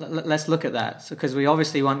let's look at that. So because we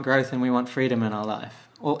obviously want growth and we want freedom in our life,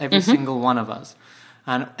 every single one of us,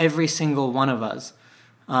 and every single one of us,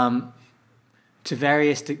 to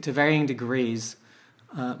varying degrees,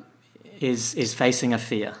 is facing a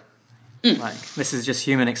fear. Like, this is just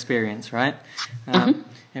human experience, right?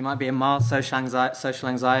 It might be a mild social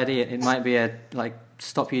anxiety. It might be a like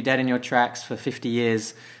stop you dead in your tracks for 50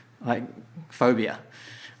 years, like phobia.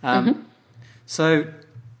 So,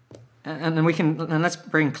 and let's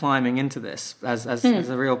bring climbing into this as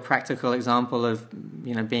a real practical example of,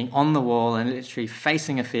 you know, being on the wall and literally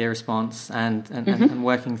facing a fear response and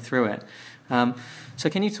working through it.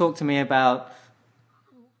 So, can you talk to me about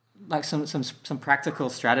like some practical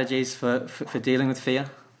strategies for dealing with fear?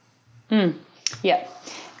 Yeah.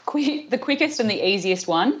 The quickest and the easiest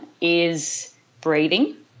one is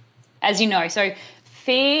breathing. As you know, so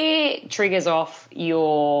fear triggers off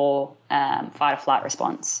your fight or flight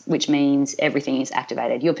response, which means everything is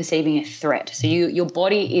activated. You're perceiving a threat. So your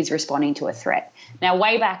body is responding to a threat. Now,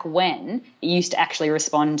 way back when, it used to actually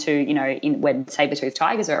respond to, you know, when saber-toothed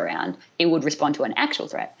tigers are around, it would respond to an actual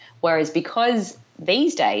threat. Whereas because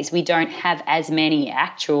these days we don't have as many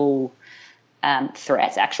actual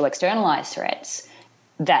threats, actual externalized threats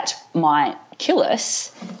that might kill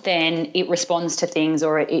us, then it responds to things,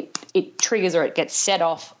 or it triggers, or it gets set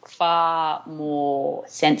off far more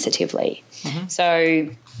sensitively. So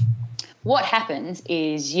what happens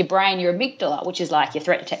is your brain, your amygdala, which is like your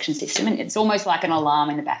threat detection system, and it's almost like an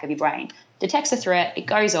alarm in the back of your brain, detects a threat, it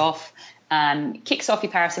goes off, kicks off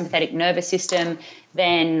your parasympathetic nervous system.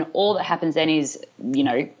 Then all that happens then is, you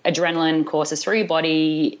know, adrenaline courses through your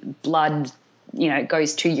body, blood, you know,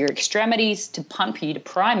 goes to your extremities to pump you, to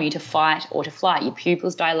prime you to fight or to flight. Your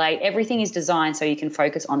pupils dilate. Everything is designed so you can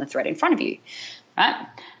focus on the threat in front of you, right?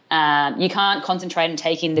 You can't concentrate and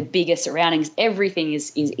take in the bigger surroundings. Everything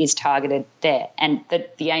is targeted there. And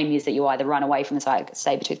the aim is that you either run away from the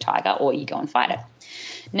saber-toothed tiger or you go and fight it.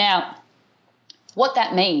 Now, what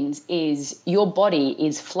that means is your body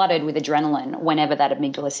is flooded with adrenaline whenever that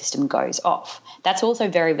amygdala system goes off. That's also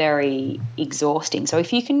very, very exhausting. So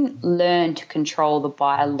if you can learn to control the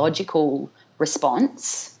biological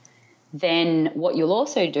response, then what you'll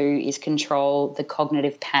also do is control the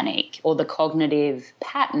cognitive panic, or the cognitive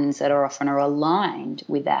patterns that are often aligned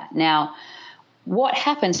with that. Now, what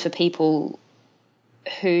happens for people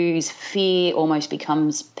whose fear almost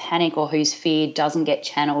becomes panic, or whose fear doesn't get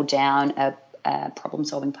channeled down a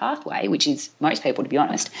problem-solving pathway, which is most people, to be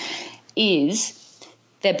honest, is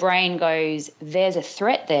their brain goes, there's a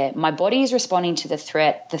threat there. My body is responding to the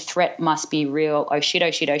threat. The threat must be real. Oh, shit,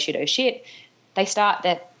 oh, shit, oh, shit, oh, shit. They start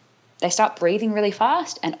breathing really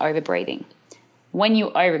fast and over-breathing. When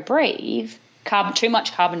you over-breathe, too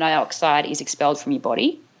much carbon dioxide is expelled from your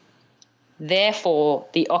body. Therefore,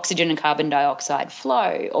 the oxygen and carbon dioxide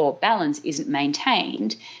flow or balance isn't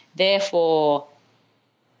maintained. Therefore,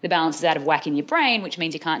 the balance is out of whack in your brain, which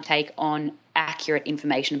means you can't take on accurate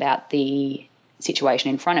information about the situation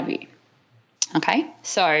in front of you. Okay?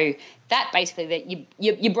 So that basically, that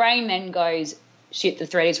your brain then goes, shit, the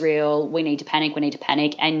threat is real, we need to panic,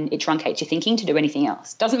 and it truncates your thinking to do anything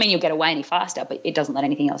else. Doesn't mean you'll get away any faster, but it doesn't let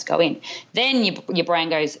anything else go in. Then your brain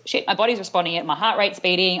goes, shit, my body's responding it, my heart rate's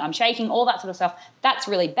beating, I'm shaking, all that sort of stuff. That's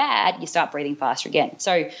really bad. You start breathing faster again.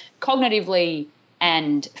 So cognitively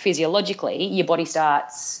and physiologically, your body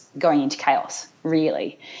starts going into chaos,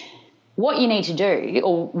 really. What you need to do,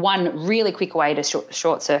 or one really quick way to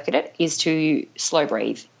short circuit it, is to slow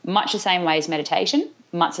breathe. Much the same way as meditation,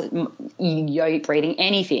 yogic breathing,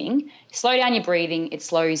 anything. Slow down your breathing. It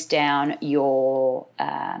slows down your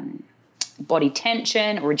body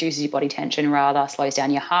tension, or reduces your body tension rather, slows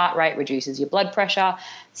down your heart rate, reduces your blood pressure,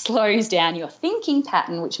 slows down your thinking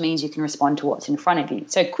pattern, which means you can respond to what's in front of you.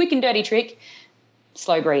 So quick and dirty trick,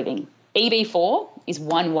 slow breathing. EB4 is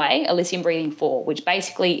one way, Elysium breathing 4, which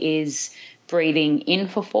basically is breathing in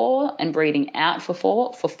for 4 and breathing out for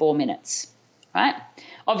 4 minutes, right?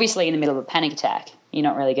 Obviously, in the middle of a panic attack, you're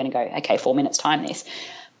not really going to go, okay, 4 minutes, time this.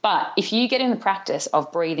 But if you get in the practice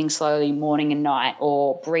of breathing slowly morning and night,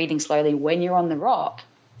 or breathing slowly when you're on the rock,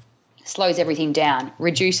 slows everything down,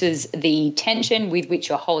 reduces the tension with which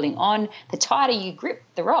you're holding on. The tighter you grip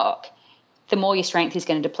the rock, the more your strength is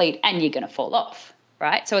going to deplete and you're going to fall off.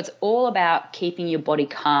 Right? So it's all about keeping your body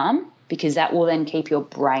calm, because that will then keep your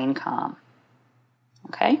brain calm.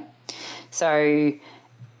 Okay? So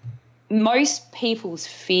most people's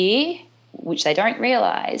fear, which they don't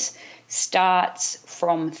realize, starts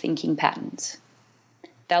from thinking patterns.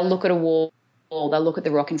 They'll look at a wall, they'll look at the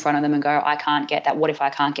rock in front of them and go, I can't get that. What if I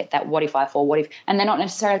can't get that? What if I fall? And they're not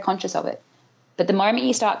necessarily conscious of it. But the moment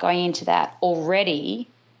you start going into that, already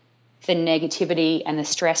the negativity and the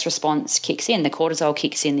stress response kicks in, the cortisol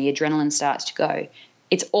kicks in, the adrenaline starts to go.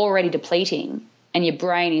 It's already depleting, and your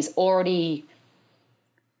brain is already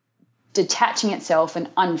detaching itself and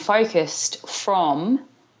unfocused from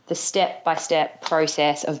the step-by-step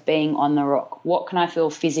process of being on the rock. What can I feel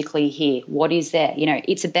physically here? What is there? You know,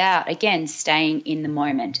 it's about, again, staying in the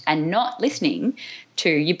moment and not listening to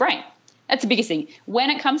your brain. That's the biggest thing. When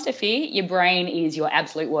it comes to fear, your brain is your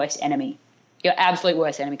absolute worst enemy. Your absolute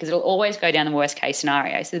worst enemy, because it'll always go down the worst case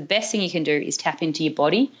scenario. So the best thing you can do is tap into your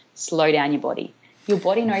body, slow down your body. Your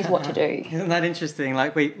body knows what to do. Isn't that interesting?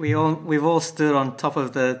 Like we've all stood on top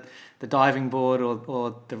of the diving board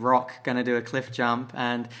or the rock, going to do a cliff jump,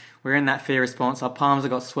 and we're in that fear response. Our palms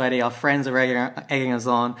have got sweaty. Our friends are egging us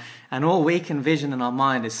on, and all we can vision in our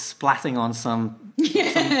mind is splatting on some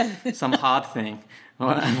hard thing.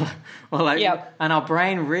 Yep. And our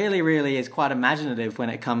brain really, really is quite imaginative when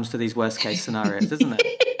it comes to these worst case scenarios, isn't it?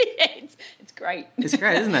 It's great. It's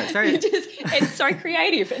great, isn't it? It's so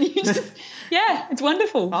creative, and it's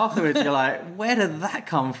wonderful. Afterwards, you're like, where did that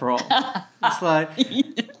come from? It's like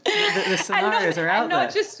the scenarios are out there.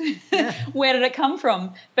 Not just where did it come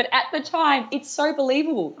from, but at the time, it's so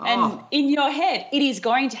believable, and in your head, it is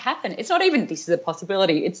going to happen. It's not even this is a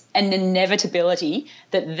possibility; it's an inevitability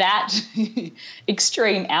that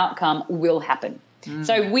extreme outcome will happen.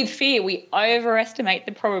 So with fear, we overestimate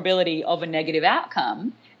the probability of a negative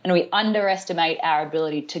outcome, and we underestimate our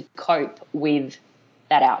ability to cope with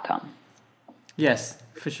that outcome. Yes,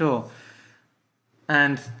 for sure.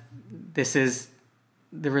 And this is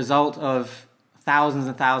the result of thousands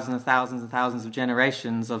and thousands and thousands and thousands of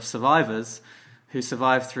generations of survivors who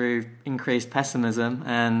survived through increased pessimism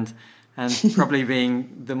and probably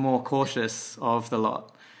being the more cautious of the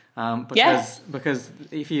lot. Because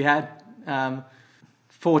if you had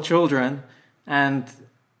 4 children and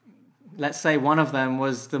let's say one of them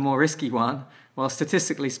was the more risky one, well,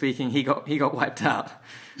 statistically speaking, he got wiped out.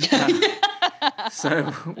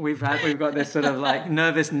 So we've got this sort of like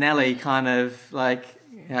nervous Nelly kind of like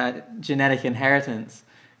genetic inheritance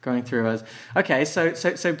going through us. Okay,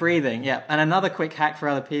 so breathing, yeah. And another quick hack for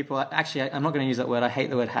other people. Actually, I'm not going to use that word. I hate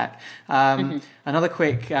the word hack. Another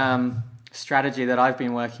quick strategy that I've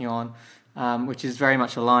been working on, which is very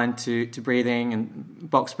much aligned to breathing and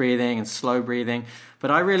box breathing and slow breathing.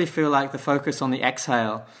 But I really feel like the focus on the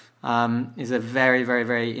exhale is a very, very,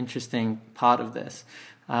 very interesting part of this.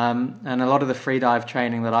 And a lot of the free dive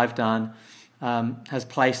training that I've done has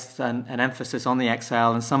placed an emphasis on the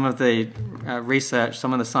exhale, and some of the research,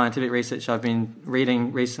 some of the scientific research I've been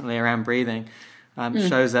reading recently around breathing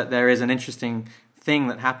shows that there is an interesting thing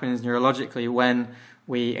that happens neurologically when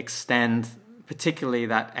we extend particularly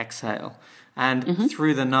that exhale, and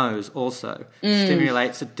through the nose also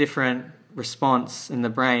stimulates a different response in the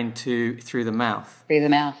brain to through the mouth. Through the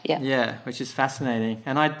mouth, yeah. Yeah, which is fascinating.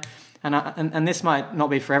 And this might not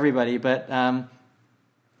be for everybody, but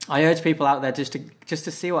I urge people out there just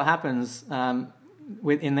to see what happens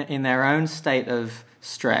in their own state of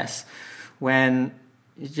stress when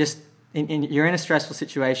you just you're in a stressful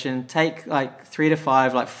situation, take like 3 to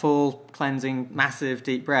 5 like full cleansing, massive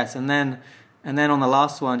deep breaths, and then on the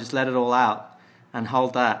last one, just let it all out and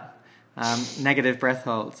hold that. Negative breath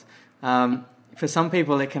holds. For some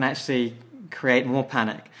people, it can actually create more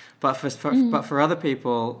panic. But for other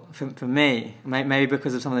people, for me, maybe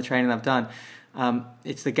because of some of the training I've done,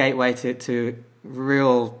 it's the gateway to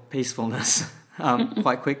real peacefulness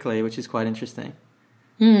quite quickly, which is quite interesting.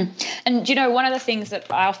 And you know, one of the things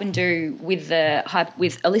that I often do with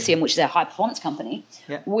Elysium, which is our high performance company,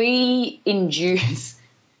 we induce.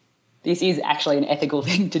 This is actually an ethical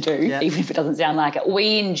thing to do, even if it doesn't sound like it.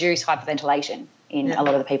 We induce hyperventilation in a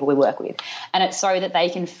lot of the people we work with. And it's so that they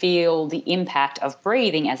can feel the impact of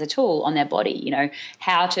breathing as a tool on their body, you know,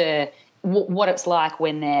 what it's like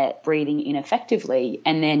when they're breathing ineffectively,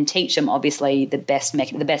 and then teach them, obviously, the best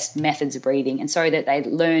methods of breathing, and so that they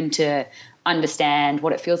learn to understand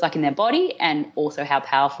what it feels like in their body and also how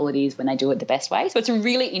powerful it is when they do it the best way. So it's a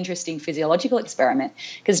really interesting physiological experiment,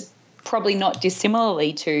 because probably not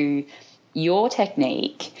dissimilarly to your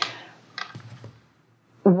technique,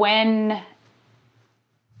 when,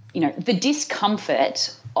 you know, the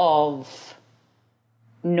discomfort of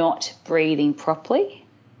not breathing properly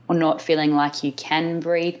or not feeling like you can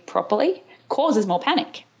breathe properly causes more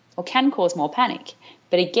panic, or can cause more panic.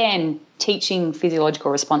 But again, teaching physiological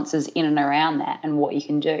responses in and around that and what you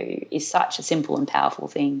can do is such a simple and powerful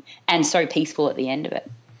thing, and so peaceful at the end of it.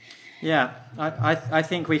 Yeah, I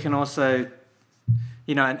think we can also,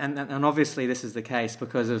 you know, and obviously this is the case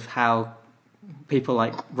because of how people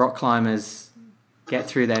like rock climbers get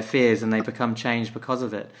through their fears and they become changed because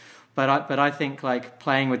of it. But I think like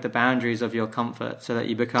playing with the boundaries of your comfort so that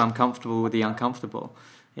you become comfortable with the uncomfortable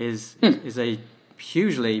is a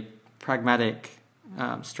hugely pragmatic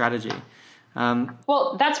strategy.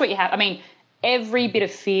 Well, that's what you have. I mean, every bit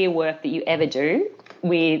of fear work that you ever do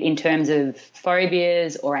in terms of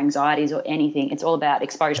phobias or anxieties or anything, it's all about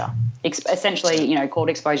exposure. Essentially, you know, called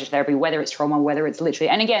exposure therapy, whether it's trauma, whether it's literally.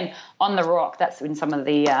 And again, on the rock, that's in some of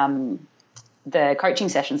the coaching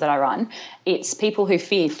sessions that I run. It's people who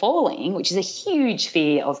fear falling, which is a huge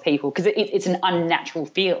fear of people, because it's an unnatural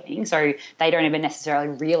feeling. So they don't even necessarily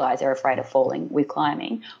realize they're afraid of falling with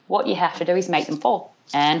climbing. What you have to do is make them fall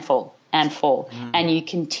and fall and fall, and you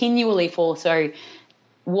continually fall. So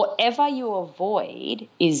whatever you avoid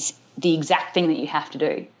is the exact thing that you have to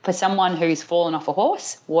do. For someone who's fallen off a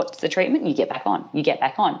horse, what's the treatment? You get back on. You get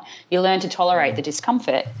back on. You learn to tolerate the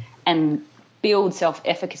discomfort and build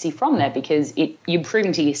self-efficacy from there, because you're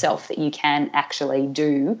proving to yourself that you can actually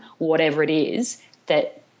do whatever it is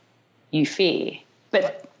that you fear.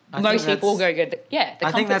 But most people will go,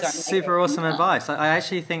 I think that's super awesome advice. I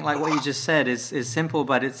actually think like what you just said is simple,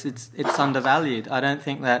 but it's undervalued. I don't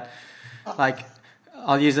think that, like,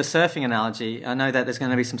 I'll use a surfing analogy. I know that there's going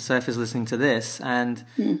to be some surfers listening to this, and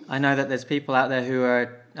I know that there's people out there who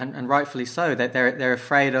are, and rightfully so, that they're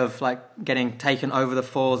afraid of like getting taken over the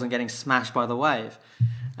falls and getting smashed by the wave,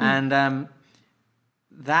 and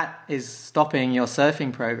that is stopping your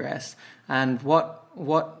surfing progress. And what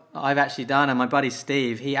I've actually done, and my buddy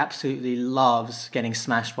Steve, he absolutely loves getting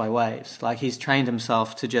smashed by waves. Like, he's trained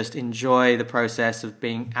himself to just enjoy the process of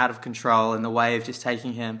being out of control and the wave just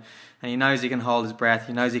taking him. And he knows he can hold his breath,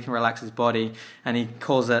 he knows he can relax his body, and he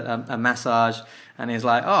calls it a massage. And he's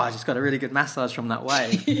like, oh, I just got a really good massage from that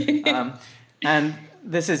wave. And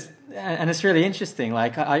it's really interesting.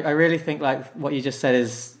 Like, I really think like what you just said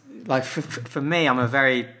is, like, for me, I'm a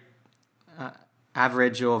very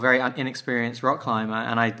average or very inexperienced rock climber,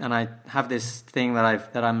 and I have this thing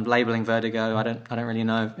that I'm labeling vertigo. I don't really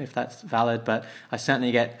know if that's valid, but I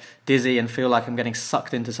certainly get dizzy and feel like I'm getting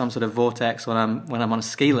sucked into some sort of vortex when I'm on a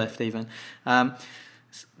ski lift even.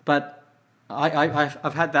 But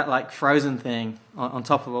I've had that like frozen thing on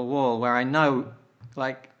top of a wall where I know,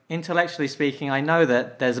 like, intellectually speaking, I know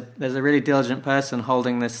that there's a really diligent person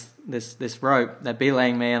holding this rope. They're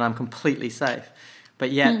belaying me, and I'm completely safe. But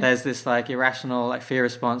yet there's this like irrational like fear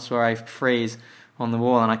response where I freeze on the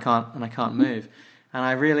wall and I can't move. And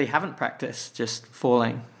I really haven't practiced just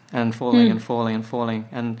falling and falling and falling and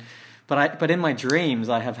falling. But in my dreams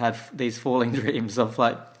I have had these falling dreams of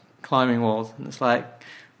like climbing walls, and it's like,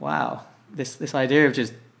 wow, this idea of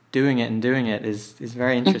just doing it is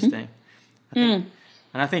very interesting.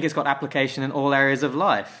 I think it's got application in all areas of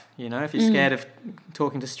life. You know, if you're scared of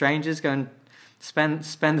talking to strangers, go and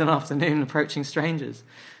spend an afternoon approaching strangers.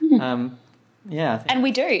 And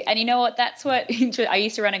we do. And you know what? That's what I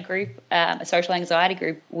used to run a group, a social anxiety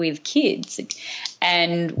group with kids.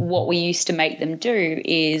 And what we used to make them do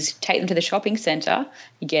is take them to the shopping centre.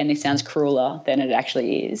 Again, this sounds crueler than it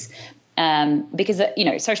actually is. because,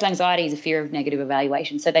 social anxiety is a fear of negative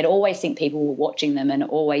evaluation. So they'd always think people were watching them, and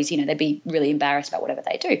always, they'd be really embarrassed about whatever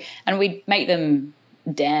they do. And we'd make them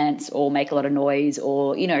dance or make a lot of noise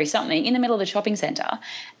or, something in the middle of the shopping centre.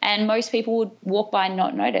 And most people would walk by and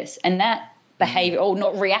not notice. And that behaviour, or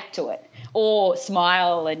not react to it, or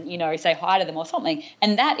smile and, say hi to them or something.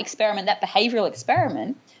 And that experiment, that behavioural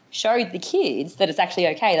experiment, showed the kids that it's actually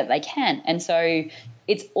okay, that they can. And so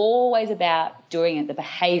it's always about doing it, the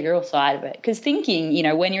behavioural side of it. Because thinking,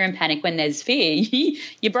 when you're in panic, when there's fear,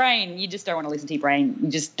 your brain, you just don't want to listen to your brain. You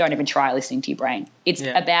just don't even try listening to your brain. It's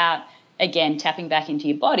about, again, tapping back into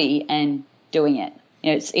your body and doing it.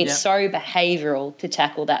 It's so behavioural to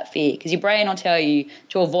tackle that fear, because your brain will tell you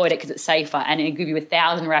to avoid it because it's safer, and it'll give you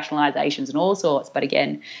 1,000 rationalizations and all sorts. But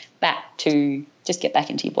again, back to just get back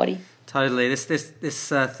into your body. Totally. This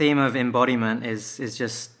theme of embodiment is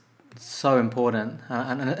just so important,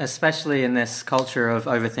 and especially in this culture of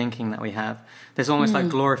overthinking that we have. There's almost like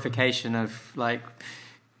glorification of like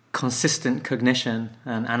consistent cognition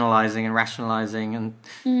and analyzing and rationalizing,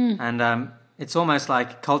 and it's almost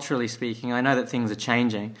like, culturally speaking, I know that things are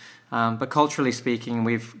changing, but culturally speaking,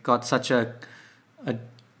 we've got such an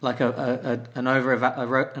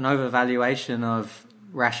overvaluation of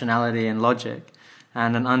rationality and logic,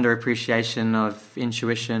 and an underappreciation of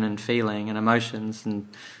intuition and feeling and emotions, and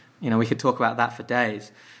we could talk about that for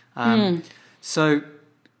days. So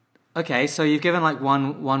you've given like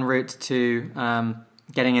one route to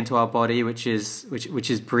getting into our body, which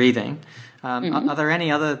is breathing. Are there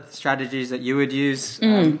any other strategies that you would use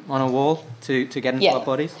on a wall to get into our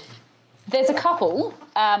bodies? There's a couple.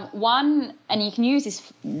 One, and you can use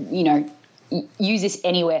this, use this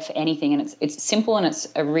anywhere for anything, and it's simple, and it's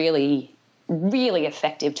a really, really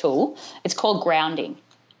effective tool. It's called grounding.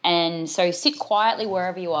 And so sit quietly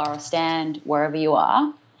wherever you are, or stand wherever you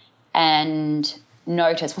are, and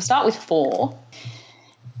notice. We'll start with 4.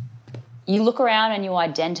 You look around and you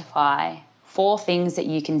identify 4 things that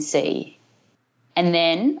you can see. And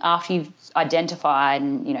then after you've identified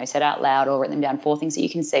and, said out loud or written them down, 4 things that you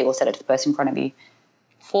can see, or said it to the person in front of you,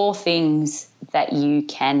 4 things that you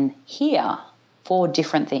can hear, 4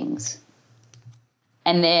 different things.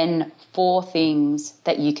 And then 4 things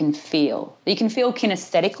that you can feel. You can feel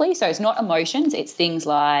kinesthetically, so it's not emotions, it's things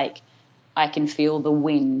like I can feel the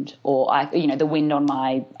wind, or the wind on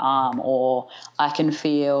my arm, or I can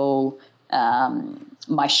feel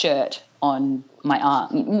my shirt on my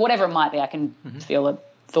arm, whatever it might be. I can feel a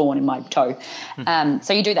thorn in my toe.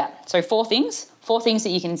 So you do that. So 4 things that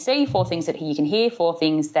you can see, 4 things that you can hear, 4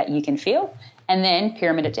 things that you can feel, and then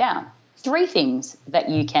pyramid it down. 3 things that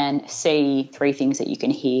you can see, 3 things that you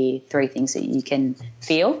can hear, 3 things that you can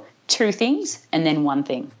feel, 2 things, and then 1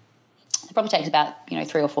 thing. It probably takes about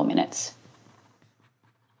 3 or 4 minutes.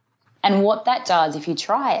 And what that does, if you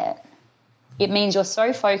try it, it means you're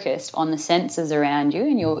so focused on the senses around you,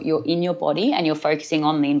 and you're in your body, and you're focusing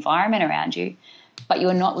on the environment around you, but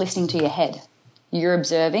you're not listening to your head. You're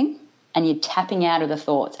observing, and you're tapping out of the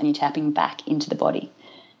thoughts, and you're tapping back into the body.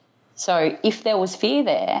 So if there was fear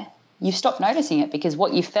there, you stop noticing it, because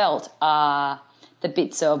what you felt are the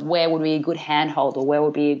bits of where would be a good handhold, or where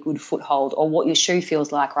would be a good foothold, or what your shoe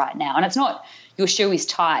feels like right now. And it's not your shoe is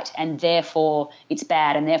tight and therefore it's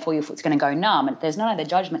bad and therefore your foot's going to go numb. And there's none of the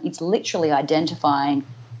judgment. It's literally identifying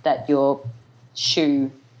that your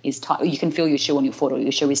shoe is tight. You can feel your shoe on your foot, or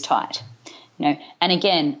your shoe is tight. And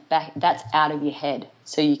again, that's out of your head.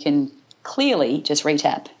 So you can clearly just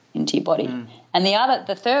re-tap into your body. And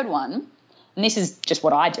the third one, and this is just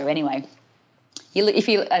what I do anyway, if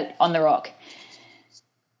you're on the rock,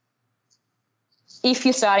 if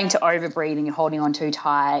you're starting to overbreathe and you're holding on too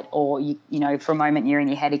tight, or you for a moment you're in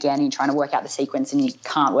your head again and you're trying to work out the sequence and you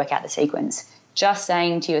can't work out the sequence, just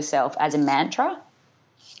saying to yourself as a mantra,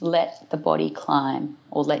 let the body climb,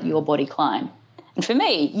 or let your body climb. And for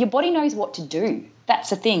me, your body knows what to do.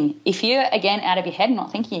 That's the thing. If you're, again, out of your head and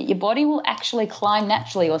not thinking it, your body will actually climb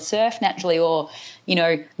naturally, or surf naturally, or,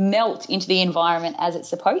 melt into the environment as it's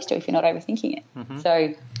supposed to if you're not overthinking it.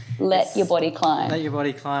 So let your body climb. Let your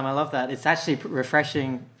body climb. I love that. It's actually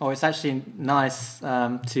refreshing, or it's actually nice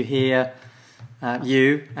to hear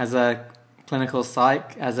you as a clinical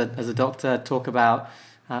psych, as a doctor, talk about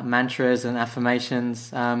mantras and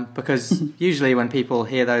affirmations, because usually when people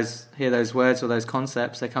hear those words or those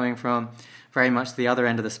concepts, they're coming from very much the other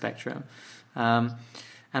end of the spectrum. And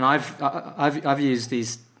I've used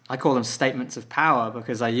these, I call them statements of power,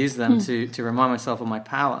 because I use them to remind myself of my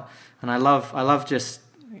power. And I love just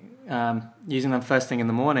using them first thing in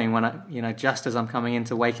the morning, when just as I'm coming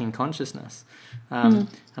into waking consciousness. And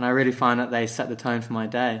I really find that they set the tone for my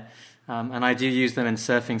day. And I do use them in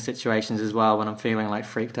surfing situations as well when I'm feeling like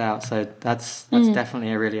freaked out. So that's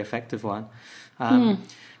definitely a really effective one.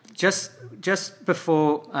 Just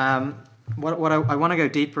before, I want to go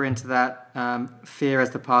deeper into that fear as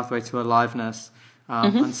the pathway to aliveness,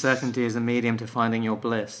 uncertainty as a medium to finding your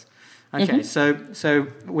bliss. Okay, so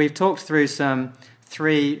we've talked through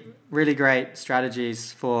 3 really great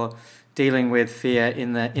strategies for dealing with fear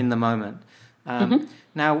in the moment.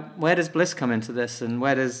 Now, where does bliss come into this, and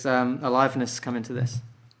where does aliveness come into this?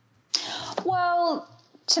 Well,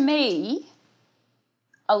 to me,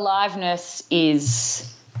 aliveness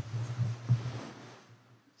is...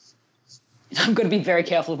 I'm going to be very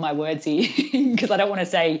careful with my words here because I don't want to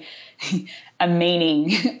say a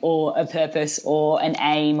meaning or a purpose or an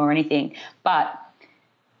aim or anything. But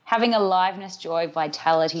having aliveness, joy,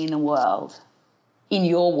 vitality in the world, in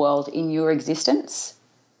your existence,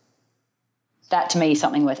 that to me is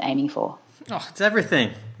something worth aiming for. Oh, it's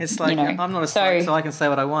everything. It's like, I'm not a psych, so I can say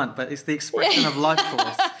what I want, but it's the expression of life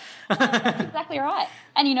force. That's exactly right.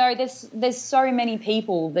 And, there's so many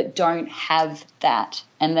people that don't have that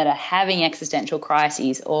and that are having existential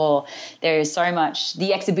crises, or there is so much,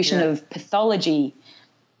 the exhibition of pathology,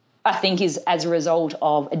 I think, is as a result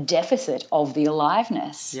of a deficit of the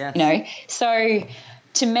aliveness. Yes. So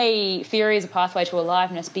to me, fear is a pathway to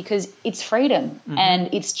aliveness because it's freedom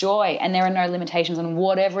and it's joy, and there are no limitations on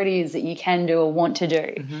whatever it is that you can do or want to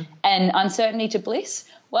do. And uncertainty to bliss,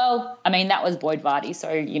 well, I mean, that was Boyd Vardy,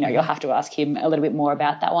 so, you'll have to ask him a little bit more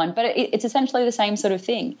about that one. But it's essentially the same sort of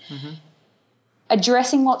thing.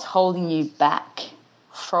 Addressing what's holding you back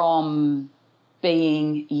from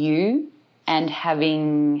being you and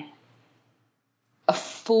having a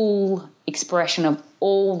full expression of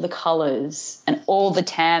all the colours and all the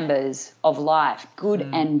timbres of life, good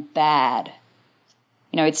and bad.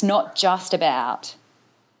 It's not just about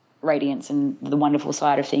radiance and the wonderful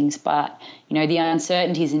side of things, but, the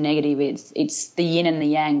uncertainties and negative, it's the yin and the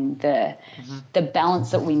yang. The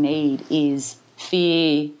balance that we need is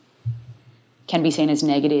fear can be seen as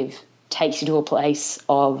negative, takes you to a place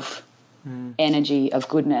of energy, of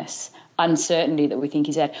goodness. Uncertainty that we think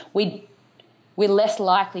is that we're less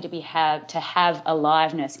likely to have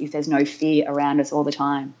aliveness if there's no fear around us all the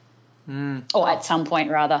time, or at some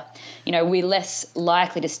point rather. We're less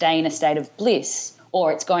likely to stay in a state of bliss,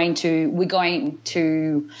 or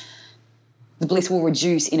the bliss will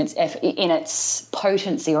reduce in its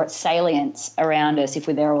potency or its salience around us if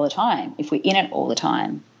we're there all the time, if we're in it all the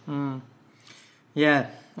time. Yeah,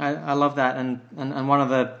 I love that, and one of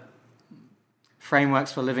the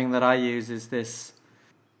frameworks for living that I use is this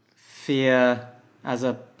fear as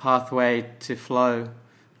a pathway to flow.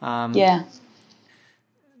 And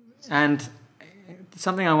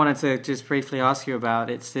something I wanted to just briefly ask you about,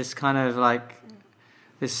 it's this kind of like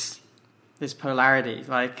this polarity,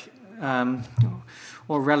 like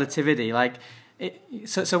or relativity, like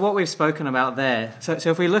so what we've spoken about there. So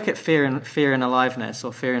if we look at fear and aliveness,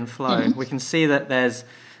 or fear and flow, we can see that there's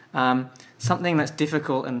something that's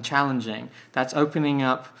difficult and challenging that's opening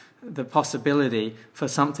up the possibility for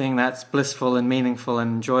something that's blissful and meaningful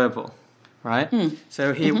and enjoyable, right?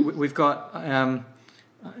 So here we've got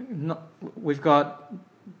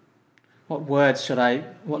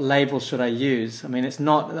what labels should I use? I mean, it's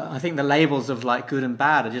not, I think the labels of like good and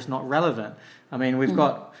bad are just not relevant. I mean, we've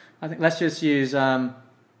got, I think let's just use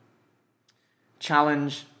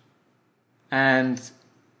challenge and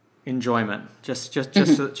enjoyment, just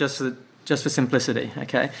for simplicity,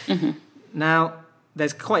 okay? Now,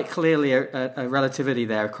 there's quite clearly a relativity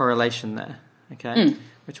there, a correlation there, okay,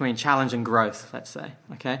 between challenge and growth, let's say,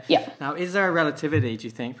 okay? Yeah. Now, is there a relativity, do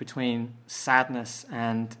you think, between sadness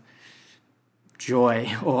and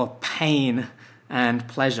joy, or pain and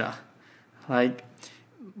pleasure? Because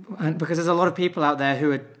there's a lot of people out there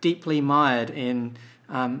who are deeply mired in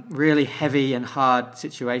really heavy and hard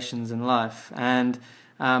situations in life, and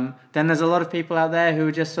then there's a lot of people out there who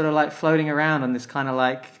are just sort of like floating around on this kind of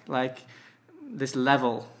like this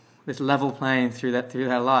level playing through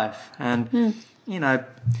their life. And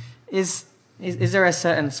is there a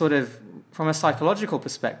certain sort of, from a psychological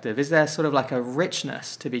perspective, is there sort of like a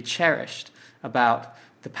richness to be cherished about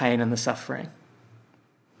the pain and the suffering?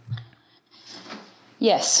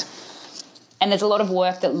 Yes. And there's a lot of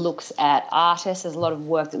work that looks at artists, there's a lot of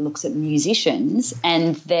work that looks at musicians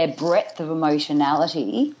and their breadth of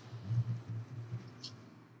emotionality.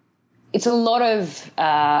 It's a lot of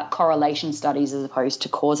correlation studies as opposed to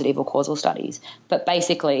causative or causal studies, but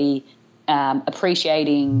basically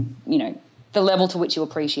appreciating, the level to which you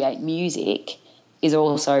appreciate music is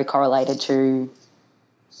also correlated to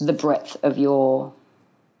the breadth of your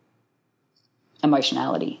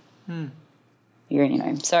emotionality.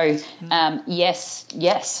 So yes,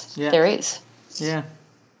 there is. Yeah.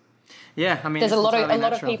 Yeah, I mean, there's a lot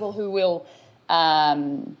of people who will,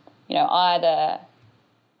 either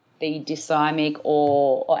be dysthymic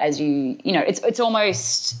or as it's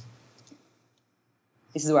almost.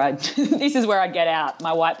 This is where I get out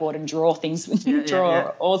my whiteboard and draw things,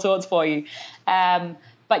 all sorts for you.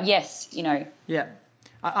 But yes, Yeah,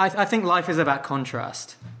 I think life is about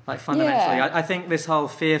contrast. Like fundamentally, I think this whole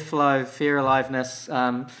fear flow, fear aliveness,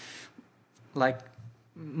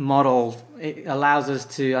 model, it allows us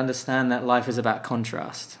to understand that life is about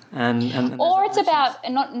contrast, and it's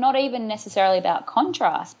about not even necessarily about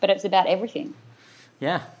contrast, but it's about everything.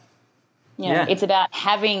 Yeah, It's about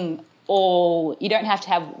having all. You don't have to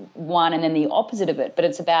have one and then the opposite of it, but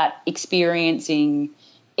it's about experiencing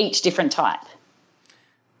each different type.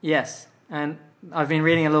 Yes, and I've been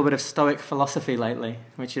reading a little bit of Stoic philosophy lately,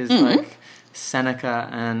 which is like Seneca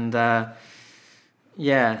and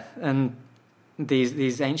and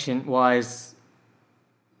these ancient wise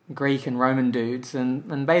Greek and Roman dudes,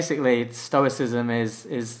 and basically Stoicism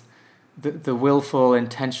is the willful,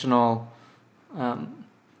 intentional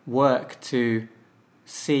work to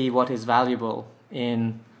see what is valuable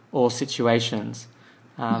in all situations,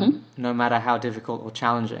 no matter how difficult or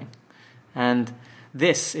challenging. And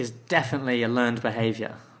this is definitely a learned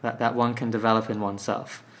behavior that one can develop in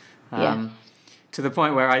oneself. To the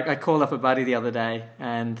point where I called up a buddy the other day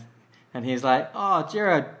and he's like, "Oh,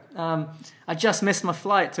 Jiro, I just missed my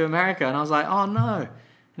flight to America." And I was like, "Oh no."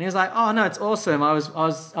 And he was like, "Oh no, it's awesome. I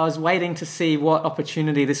was waiting to see what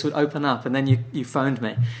opportunity this would open up, and then you phoned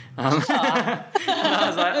me." And I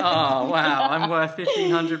was like, "Oh wow, I'm worth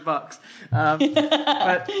 $1,500."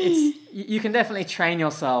 But you can definitely train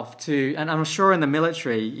yourself to, and I'm sure in the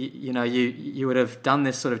military, you would have done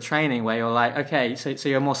this sort of training where you're like, okay, so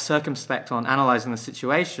you're more circumspect on analyzing the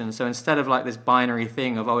situation. So instead of like this binary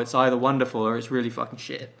thing of it's either wonderful or it's really fucking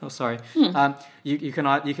shit. Oh, sorry. You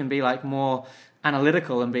can be like more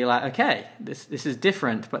analytical and be like, okay, this is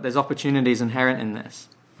different, but there's opportunities inherent in this.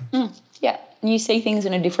 Yeah, and you see things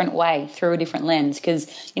in a different way through a different lens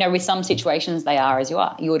because, with some situations they are as you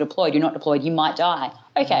are. You're deployed, you're not deployed, you might die.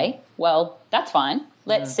 Okay, well, that's fine.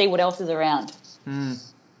 Let's see what else is around.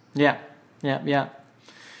 Yeah.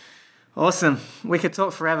 Awesome. We could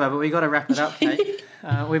talk forever, but we got to wrap it up, Kate.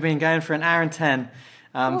 We've been going for an hour and 10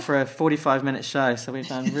 for a 45-minute show, so we've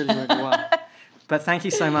done really, really well. But thank you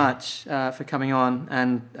so much for coming on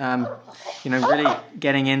and, really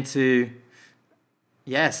getting into,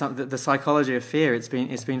 the psychology of fear. It's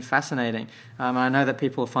been fascinating. And I know that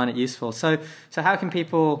people find it useful. So how can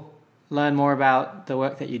people learn more about the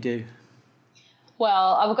work that you do?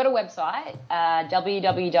 Well, I've got a website,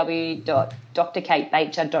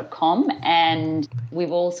 www.drkatebaecher.com, and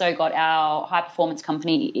we've also got our high-performance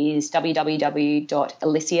company is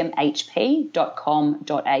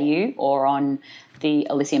www.elysiumhp.com.au or on the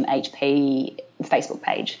Elysium HP Facebook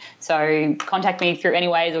page. So contact me through any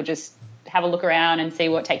ways or just have a look around and see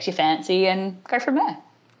what takes your fancy and go from there.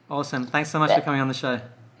 Awesome. Thanks so much for coming on the show.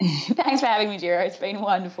 Thanks for having me, Jiro. It's been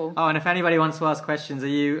wonderful. Oh, and if anybody wants to ask questions, are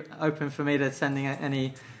you open for me to sending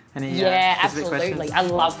any Yeah, specific absolutely. questions? I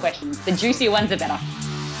love questions. The juicier ones, the better.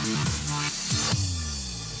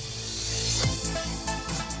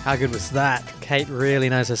 How good was that? Kate really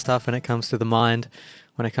knows her stuff when it comes to the mind,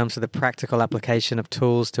 when it comes to the practical application of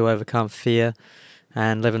tools to overcome fear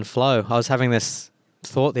and live in flow. I was having this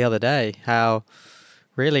thought the other day, how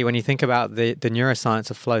really, when you think about the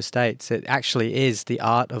neuroscience of flow states, it actually is the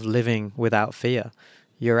art of living without fear.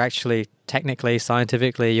 You're actually, technically,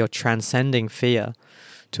 scientifically, you're transcending fear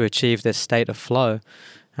to achieve this state of flow.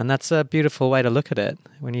 And that's a beautiful way to look at it.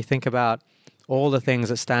 When you think about all the things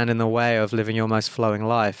that stand in the way of living your most flowing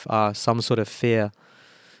life are some sort of fear,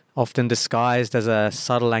 often disguised as a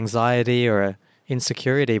subtle anxiety or an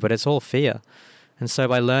insecurity, but it's all fear. And so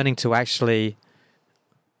by learning to actually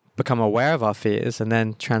become aware of our fears and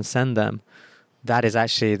then transcend them, that is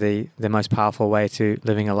actually the most powerful way to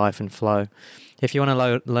living a life in flow. If you want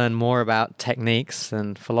to learn more about techniques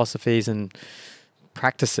and philosophies and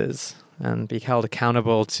practices and be held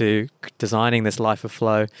accountable to designing this life of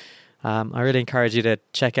flow, I really encourage you to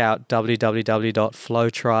check out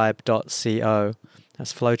www.flowtribe.co.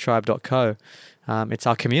 That's flowtribe.co. It's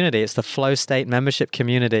our community. It's the Flow State membership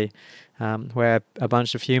community, where a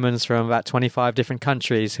bunch of humans from about 25 different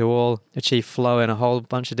countries who all achieve flow in a whole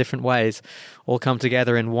bunch of different ways all come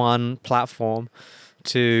together in one platform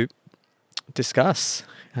to discuss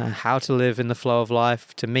how to live in the flow of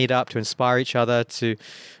life, to meet up, to inspire each other, to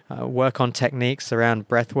work on techniques around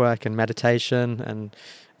breath work and meditation and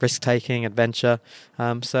risk-taking, adventure.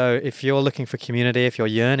 So if you're looking for community, if you're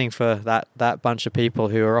yearning for that bunch of people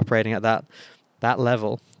who are operating at that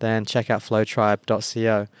level, then check out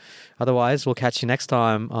flowtribe.co. Otherwise, we'll catch you next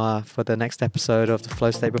time for the next episode of the Flow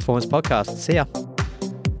State Performance Podcast. See ya.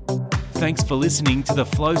 Thanks for listening to the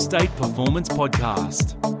Flow State Performance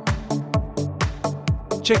Podcast.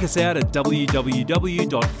 Check us out at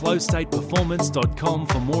www.flowstateperformance.com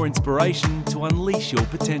for more inspiration to unleash your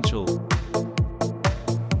potential.